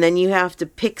yourself. And then you have to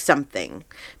pick something.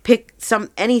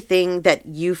 Anything that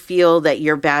you feel that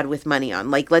you're bad with money on.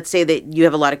 Like, let's say that you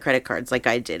have a lot of credit cards like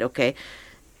I did, okay?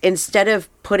 Instead of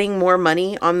putting more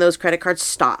money on those credit cards,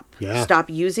 stop. Yeah.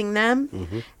 Stop using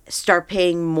them. Start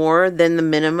paying more than the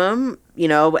minimum,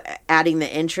 adding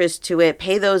the interest to it.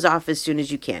 Pay those off as soon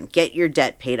as you can. Get your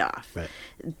debt paid off. Right.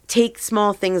 Take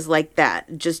small things like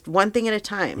that, just one thing at a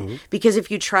time. Because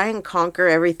if you try and conquer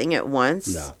everything at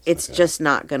once, it's just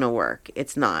not going to work.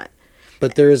 It's not.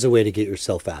 But there is a way to get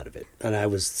yourself out of it. And I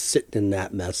was sitting in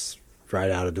that mess right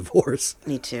out of divorce.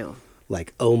 Me too.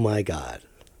 Like, oh my God.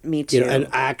 Me too. And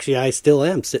actually, I still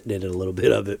am sitting in a little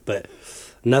bit of it, but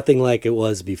nothing like it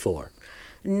was before.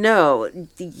 No.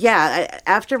 Yeah.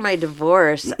 After my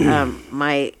divorce,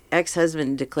 my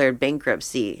ex-husband declared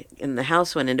bankruptcy and the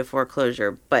house went into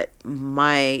foreclosure, but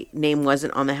my name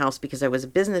wasn't on the house because I was a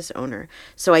business owner.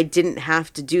 So I didn't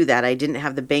have to do that. I didn't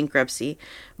have the bankruptcy,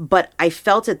 but I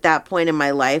felt at that point in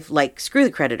my life, like, screw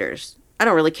the creditors. I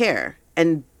don't really care.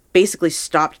 And basically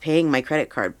stopped paying my credit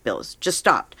card bills. Just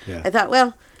stopped. Yeah. I thought,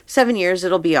 well, 7 years,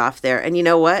 it'll be off there. And you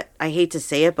know what? I hate to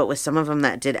say it, but with some of them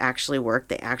that did actually work,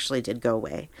 they actually did go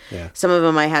away. Yeah. Some of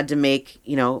them I had to make,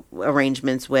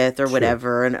 arrangements with or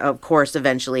whatever. And of course,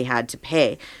 eventually had to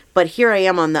pay. But here I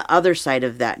am on the other side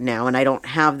of that now. And I don't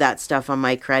have that stuff on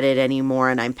my credit anymore.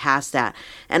 And I'm past that.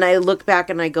 And I look back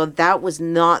and I go, that was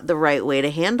not the right way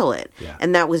to handle it. Yeah.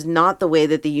 And that was not the way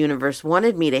that the universe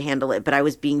wanted me to handle it. But I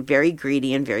was being very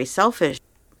greedy and very selfish.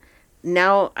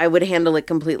 Now I would handle it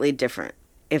completely different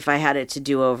if I had it to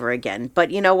do over again. But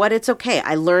you know what? It's okay.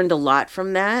 I learned a lot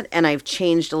from that, and I've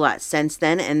changed a lot since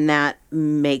then, and that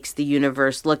makes the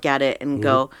universe look at it and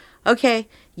go, okay,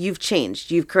 you've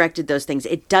changed. You've corrected those things.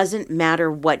 It doesn't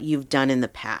matter what you've done in the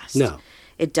past. No.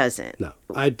 It doesn't. No.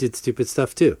 I did stupid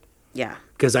stuff too. Yeah.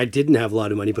 Because I didn't have a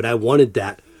lot of money, but I wanted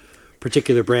that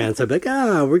particular brand. So I'm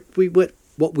like, we went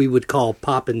what we would call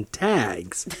popping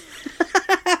tags.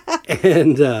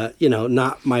 And,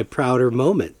 not my prouder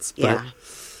moments. But Yeah.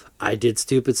 I did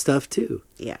stupid stuff too.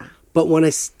 Yeah. But when I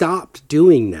stopped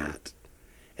doing that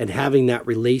and having that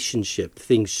relationship,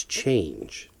 things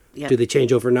change. Yep. Do they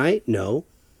change overnight? No.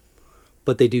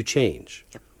 But they do change.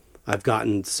 Yep. I've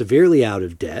gotten severely out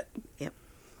of debt. Yep.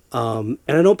 And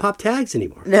I don't pop tags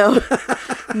anymore. No.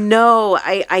 No,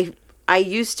 I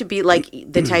used to be like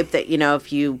the type that,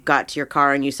 if you got to your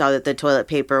car and you saw that the toilet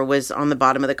paper was on the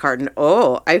bottom of the carton,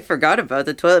 oh, I forgot about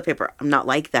the toilet paper. I'm not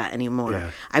like that anymore.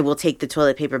 Yeah. I will take the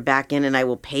toilet paper back in and I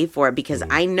will pay for it because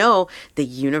I know the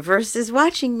universe is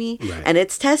watching me and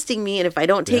it's testing me. And if I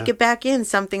don't take it back in,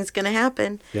 something's going to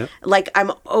happen. Yep. Like,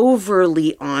 I'm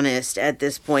overly honest at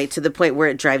this point, to the point where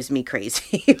it drives me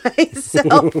crazy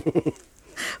myself.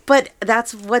 But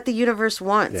that's what the universe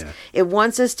wants. Yeah. It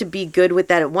wants us to be good with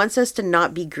that. It wants us to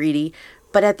not be greedy.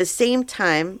 But at the same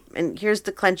time, and here's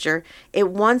the clincher, it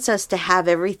wants us to have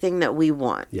everything that we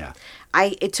want. Yeah.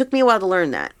 It took me a while to learn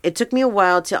that. It took me a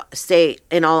while to say,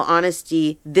 in all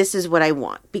honesty, this is what I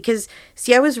want. Because,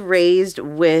 see, I was raised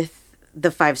with the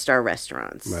 5-star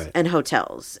restaurants and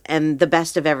hotels and the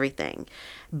best of everything.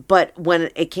 But when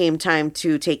it came time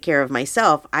to take care of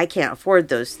myself, I can't afford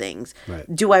those things.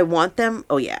 Right. Do I want them?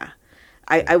 Oh, yeah.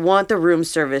 I want the room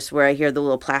service where I hear the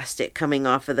little plastic coming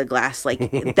off of the glass.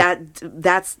 Like,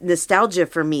 that's nostalgia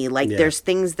for me. Like, there's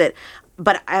things that...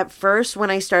 But at first,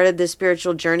 when I started this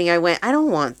spiritual journey, I went, I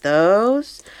don't want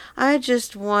those. I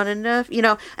just want enough,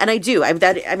 and I do.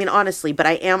 Honestly, but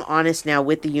I am honest now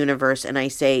with the universe. And I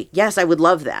say, yes, I would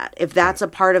love that. If that's a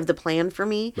part of the plan for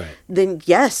me, then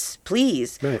yes,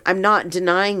 please. Right. I'm not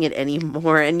denying it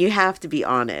anymore. And you have to be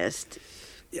honest.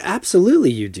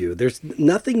 Absolutely you do. There's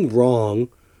nothing wrong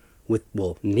with,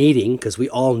 needing, because we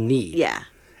all need. Yeah.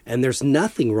 And there's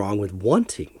nothing wrong with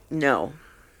wanting. No.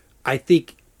 I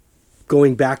think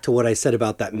going back to what I said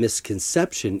about that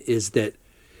misconception is that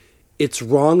it's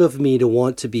wrong of me to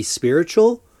want to be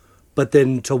spiritual, but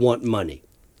then to want money.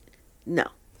 No.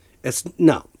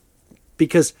 No.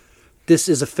 Because this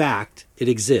is a fact. It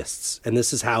exists. And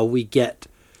this is how we get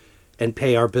and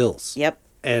pay our bills. Yep.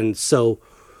 And so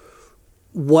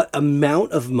what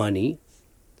amount of money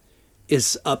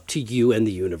is up to you and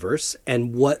the universe,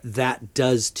 and what that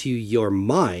does to your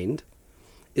mind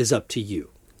is up to you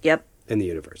Yep. and the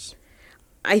universe.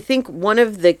 I think one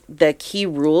of the key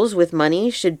rules with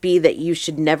money should be that you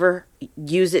should never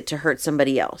use it to hurt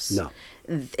somebody else. No.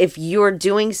 If you're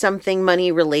doing something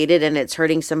money related and it's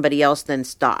hurting somebody else, then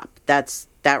stop.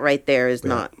 That right there is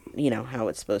not, how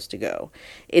it's supposed to go.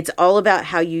 It's all about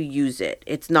how you use it.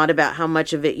 It's not about how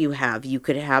much of it you have. You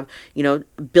could have,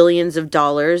 billions of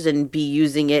dollars and be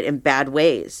using it in bad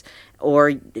ways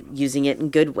or using it in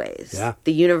good ways. Yeah.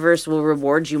 The universe will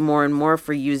reward you more and more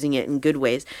for using it in good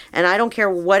ways. And I don't care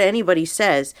what anybody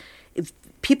says. If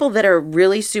people that are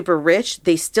really super rich,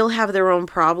 they still have their own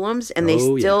problems, and they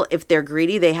still, if they're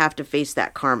greedy, they have to face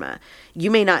that karma. You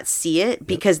may not see it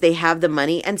because they have the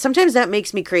money, and sometimes that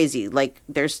makes me crazy. Like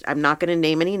I'm not going to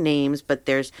name any names, but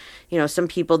there's, some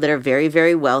people that are very,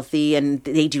 very wealthy, and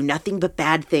they do nothing but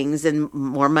bad things, and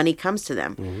more money comes to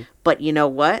them. Mm-hmm. But you know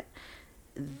what?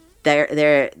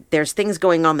 There's things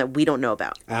going on that we don't know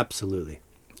about. Absolutely.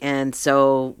 And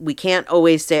so we can't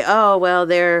always say, oh, well,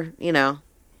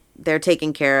 they're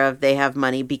taken care of, they have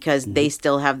money, because they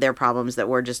still have their problems that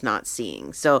we're just not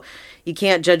seeing. So you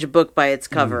can't judge a book by its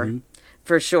cover,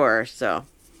 for sure. So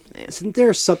yeah. Isn't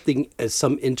there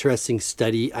some interesting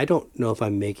study, I don't know if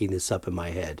I'm making this up in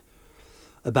my head,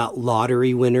 about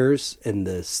lottery winners and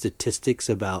the statistics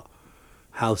about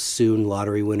how soon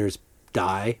lottery winners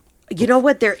die? You know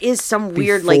what? There is some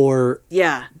weird,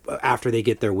 after they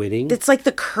get their winning. It's like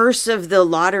the curse of the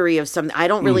lottery of something. I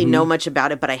don't really know much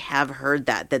about it, but I have heard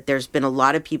that there's been a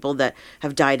lot of people that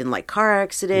have died in like car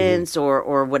accidents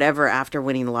or whatever after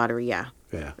winning the lottery. Yeah.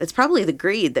 It's probably the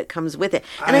greed that comes with it.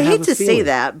 And I hate to say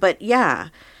that, but yeah,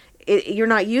 you're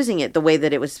not using it the way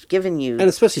that it was given you. And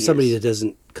especially somebody that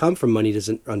doesn't come from money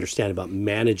doesn't understand about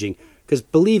managing. Because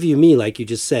believe you me, like you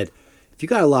just said, if you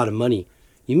got a lot of money,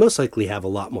 you most likely have a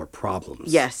lot more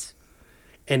problems. Yes.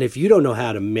 And if you don't know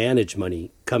how to manage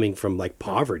money coming from like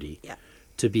poverty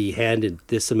to be handed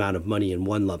this amount of money in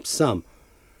one lump sum,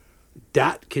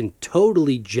 that can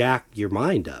totally jack your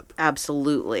mind up.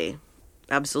 Absolutely.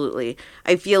 Absolutely.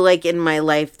 I feel like in my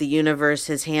life, the universe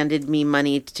has handed me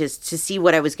money to see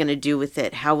what I was going to do with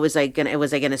it. How was I going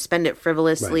to spend it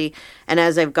frivolously? Right. And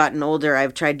as I've gotten older,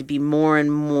 I've tried to be more and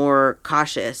more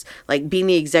cautious. Like being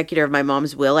the executor of my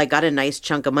mom's will, I got a nice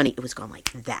chunk of money. It was gone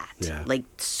like that, like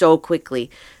so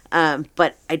quickly.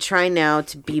 But I try now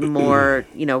to be more,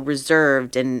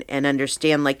 reserved and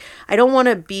understand, like, I don't want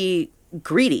to be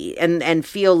greedy and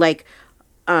feel like,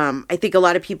 I think a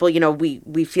lot of people,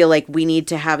 we feel like we need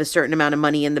to have a certain amount of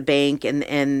money in the bank,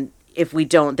 and if we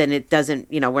don't, then it doesn't,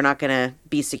 we're not going to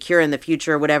be secure in the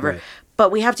future or whatever. Right. But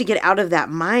we have to get out of that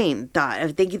mind thought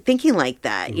of thinking like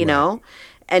that,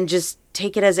 and just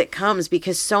take it as it comes,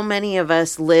 because so many of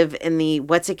us live in the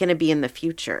what's it going to be in the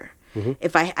future. Mm-hmm.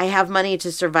 If I have money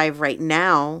to survive right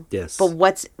now, yes, but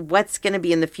what's going to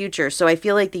be in the future? So I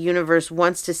feel like the universe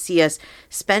wants to see us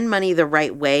spend money the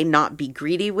right way, not be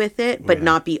greedy with it, but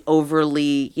not be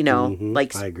overly,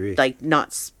 like I agree. Like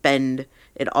not spend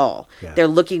it all. Yeah. They're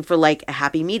looking for like a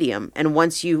happy medium, and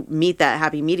once you meet that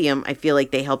happy medium, I feel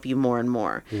like they help you more and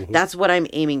more. Mm-hmm. That's what I'm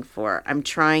aiming for. I'm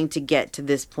trying to get to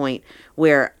this point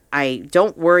where I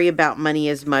don't worry about money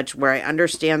as much, where I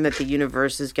understand that the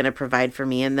universe is going to provide for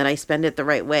me and that I spend it the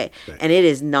right way. Right. And it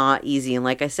is not easy. And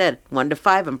like I said, 1 to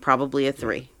 5, I'm probably a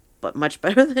 3, but much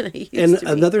better than I used to be. And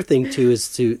another thing too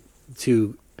is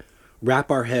to wrap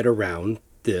our head around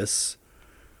this,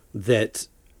 that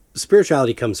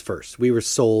spirituality comes first. We were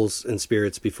souls and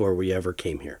spirits before we ever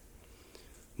came here.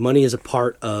 Money is a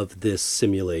part of this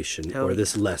simulation or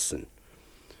this lesson.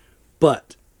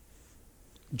 But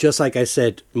just like I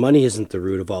said, money isn't the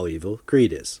root of all evil.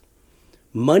 Greed is.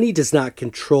 Money does not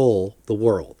control the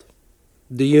world.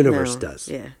 The universe does.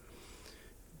 Yeah.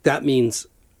 That means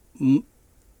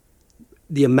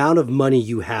the amount of money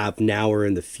you have now or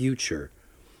in the future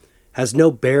has no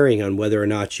bearing on whether or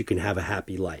not you can have a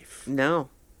happy life. No.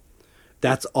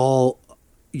 That's all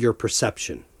your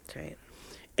perception. That's right.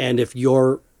 And if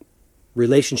your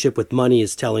relationship with money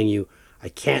is telling you, I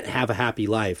can't have a happy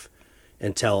life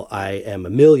until I am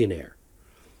a millionaire,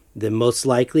 then most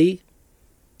likely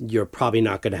you're probably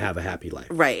not going to have a happy life.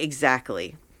 Right,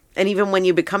 exactly. And even when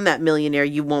you become that millionaire,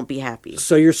 you won't be happy.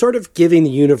 So you're sort of giving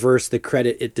the universe the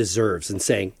credit it deserves and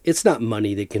saying, it's not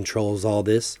money that controls all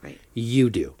this. Right. You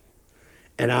do.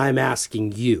 And I'm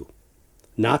asking you,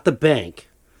 not the bank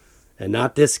and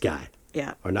not this guy,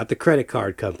 or not the credit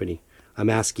card company. I'm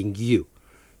asking you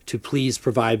to please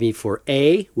provide me for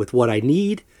A, with what I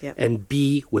need, and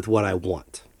B, with what I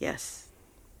want. Yes.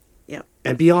 Yep.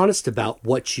 And be honest about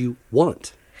what you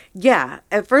want. Yeah.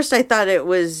 At first I thought it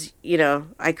was,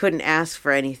 I couldn't ask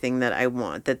for anything that I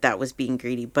want, that was being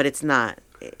greedy, but it's not.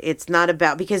 It's not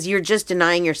about, because you're just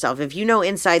denying yourself. If you know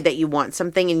inside that you want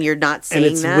something and you're not saying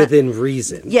and it's that. within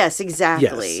reason. Yes,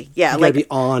 exactly. Yes. Yeah. You gotta be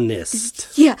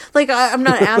honest. Yeah. Like I'm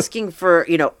not asking for,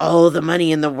 all the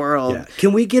money in the world. Yeah.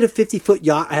 Can we get a 50-foot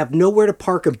yacht? I have nowhere to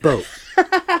park a boat,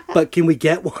 but can we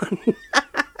get one?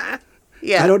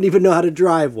 Yeah. I don't even know how to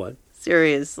drive one.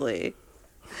 Seriously.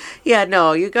 Yeah,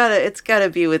 no, it's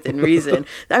gotta be within reason.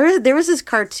 There was this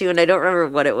cartoon, I don't remember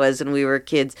what it was when we were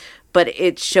kids, but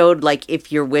it showed like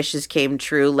if your wishes came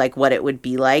true, like what it would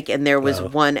be like. And there was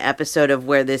one episode of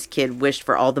where this kid wished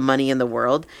for all the money in the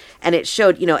world. And it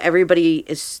showed, everybody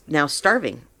is now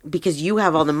starving because you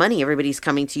have all the money. Everybody's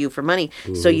coming to you for money.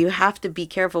 Mm-hmm. So you have to be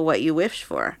careful what you wish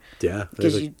for. Yeah,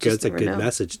 because that's a good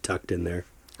message tucked in there.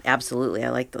 Absolutely. I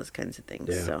like those kinds of things.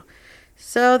 Yeah.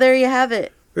 So there you have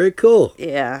it. Very cool.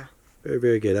 Yeah. Very,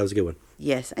 very good. That was a good one.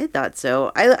 Yes, I thought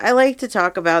so. I like to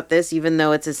talk about this, even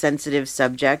though it's a sensitive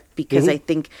subject, because I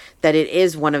think that it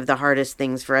is one of the hardest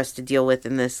things for us to deal with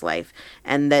in this life,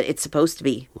 and that it's supposed to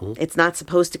be. It's not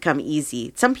supposed to come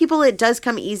easy. Some people it does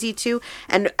come easy to,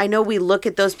 and I know we look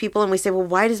at those people and we say, well,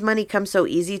 why does money come so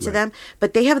easy to them?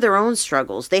 But they have their own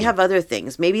struggles. They have other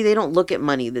things. Maybe they don't look at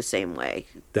money the same way.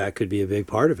 That could be a big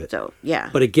part of it. So, yeah.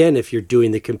 But again, if you're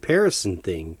doing the comparison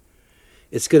thing,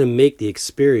 it's going to make the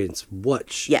experience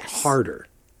much harder.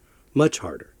 Much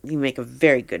harder. You make a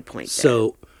very good point there.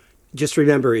 So just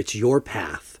remember, it's your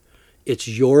path. It's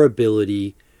your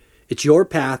ability. It's your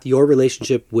path, your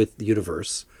relationship with the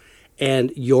universe,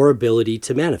 and your ability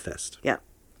to manifest. Yeah.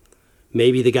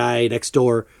 Maybe the guy next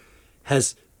door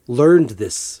has learned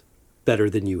this better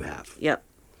than you have. Yep.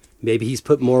 Maybe he's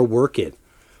put more work in.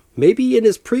 Maybe in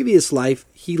his previous life,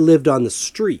 he lived on the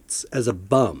streets as a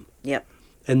bum. Yep.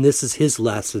 And this is his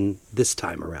lesson this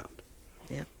time around.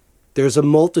 Yep. There's a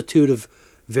multitude of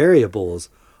variables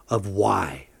of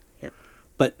why. Yep.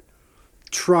 But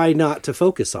try not to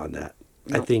focus on that,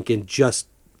 I think, and just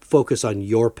focus on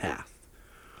your path.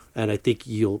 And I think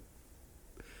you'll,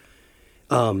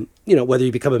 whether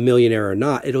you become a millionaire or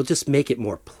not, it'll just make it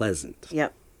more pleasant.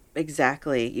 Yep.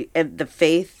 Exactly. And the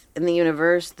faith in the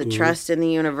universe, the trust in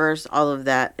the universe, all of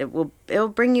that, it'll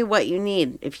bring you what you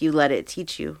need if you let it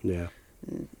teach you. Yeah.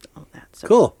 All that. So,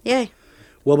 cool. Yay.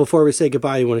 Well, before we say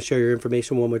goodbye, you want to share your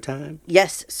information one more time?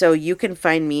 Yes. So you can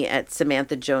find me at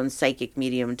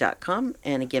SamanthaJonesPsychicMedium.com.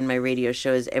 And again, my radio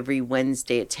show is every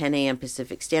Wednesday at 10 a.m.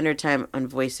 Pacific Standard Time on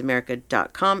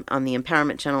VoiceAmerica.com on the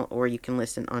Empowerment Channel, or you can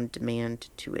listen on demand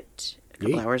to it a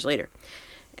couple hours later.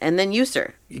 And then you,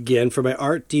 sir. Again, for my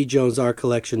art,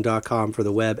 djonesartcollection.com for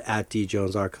the web, at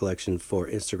djonesartcollection for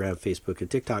Instagram, Facebook, and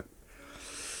TikTok.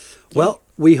 Well,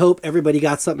 we hope everybody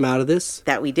got something out of this.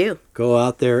 That we do. Go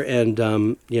out there and,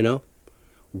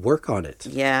 work on it.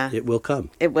 Yeah. It will come.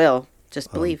 It will.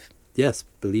 Just believe. Yes,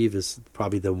 believe is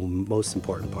probably the most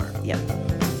important part. Yep.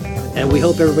 And we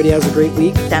hope everybody has a great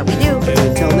week. That we do. And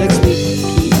until next week,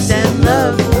 peace and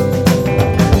love.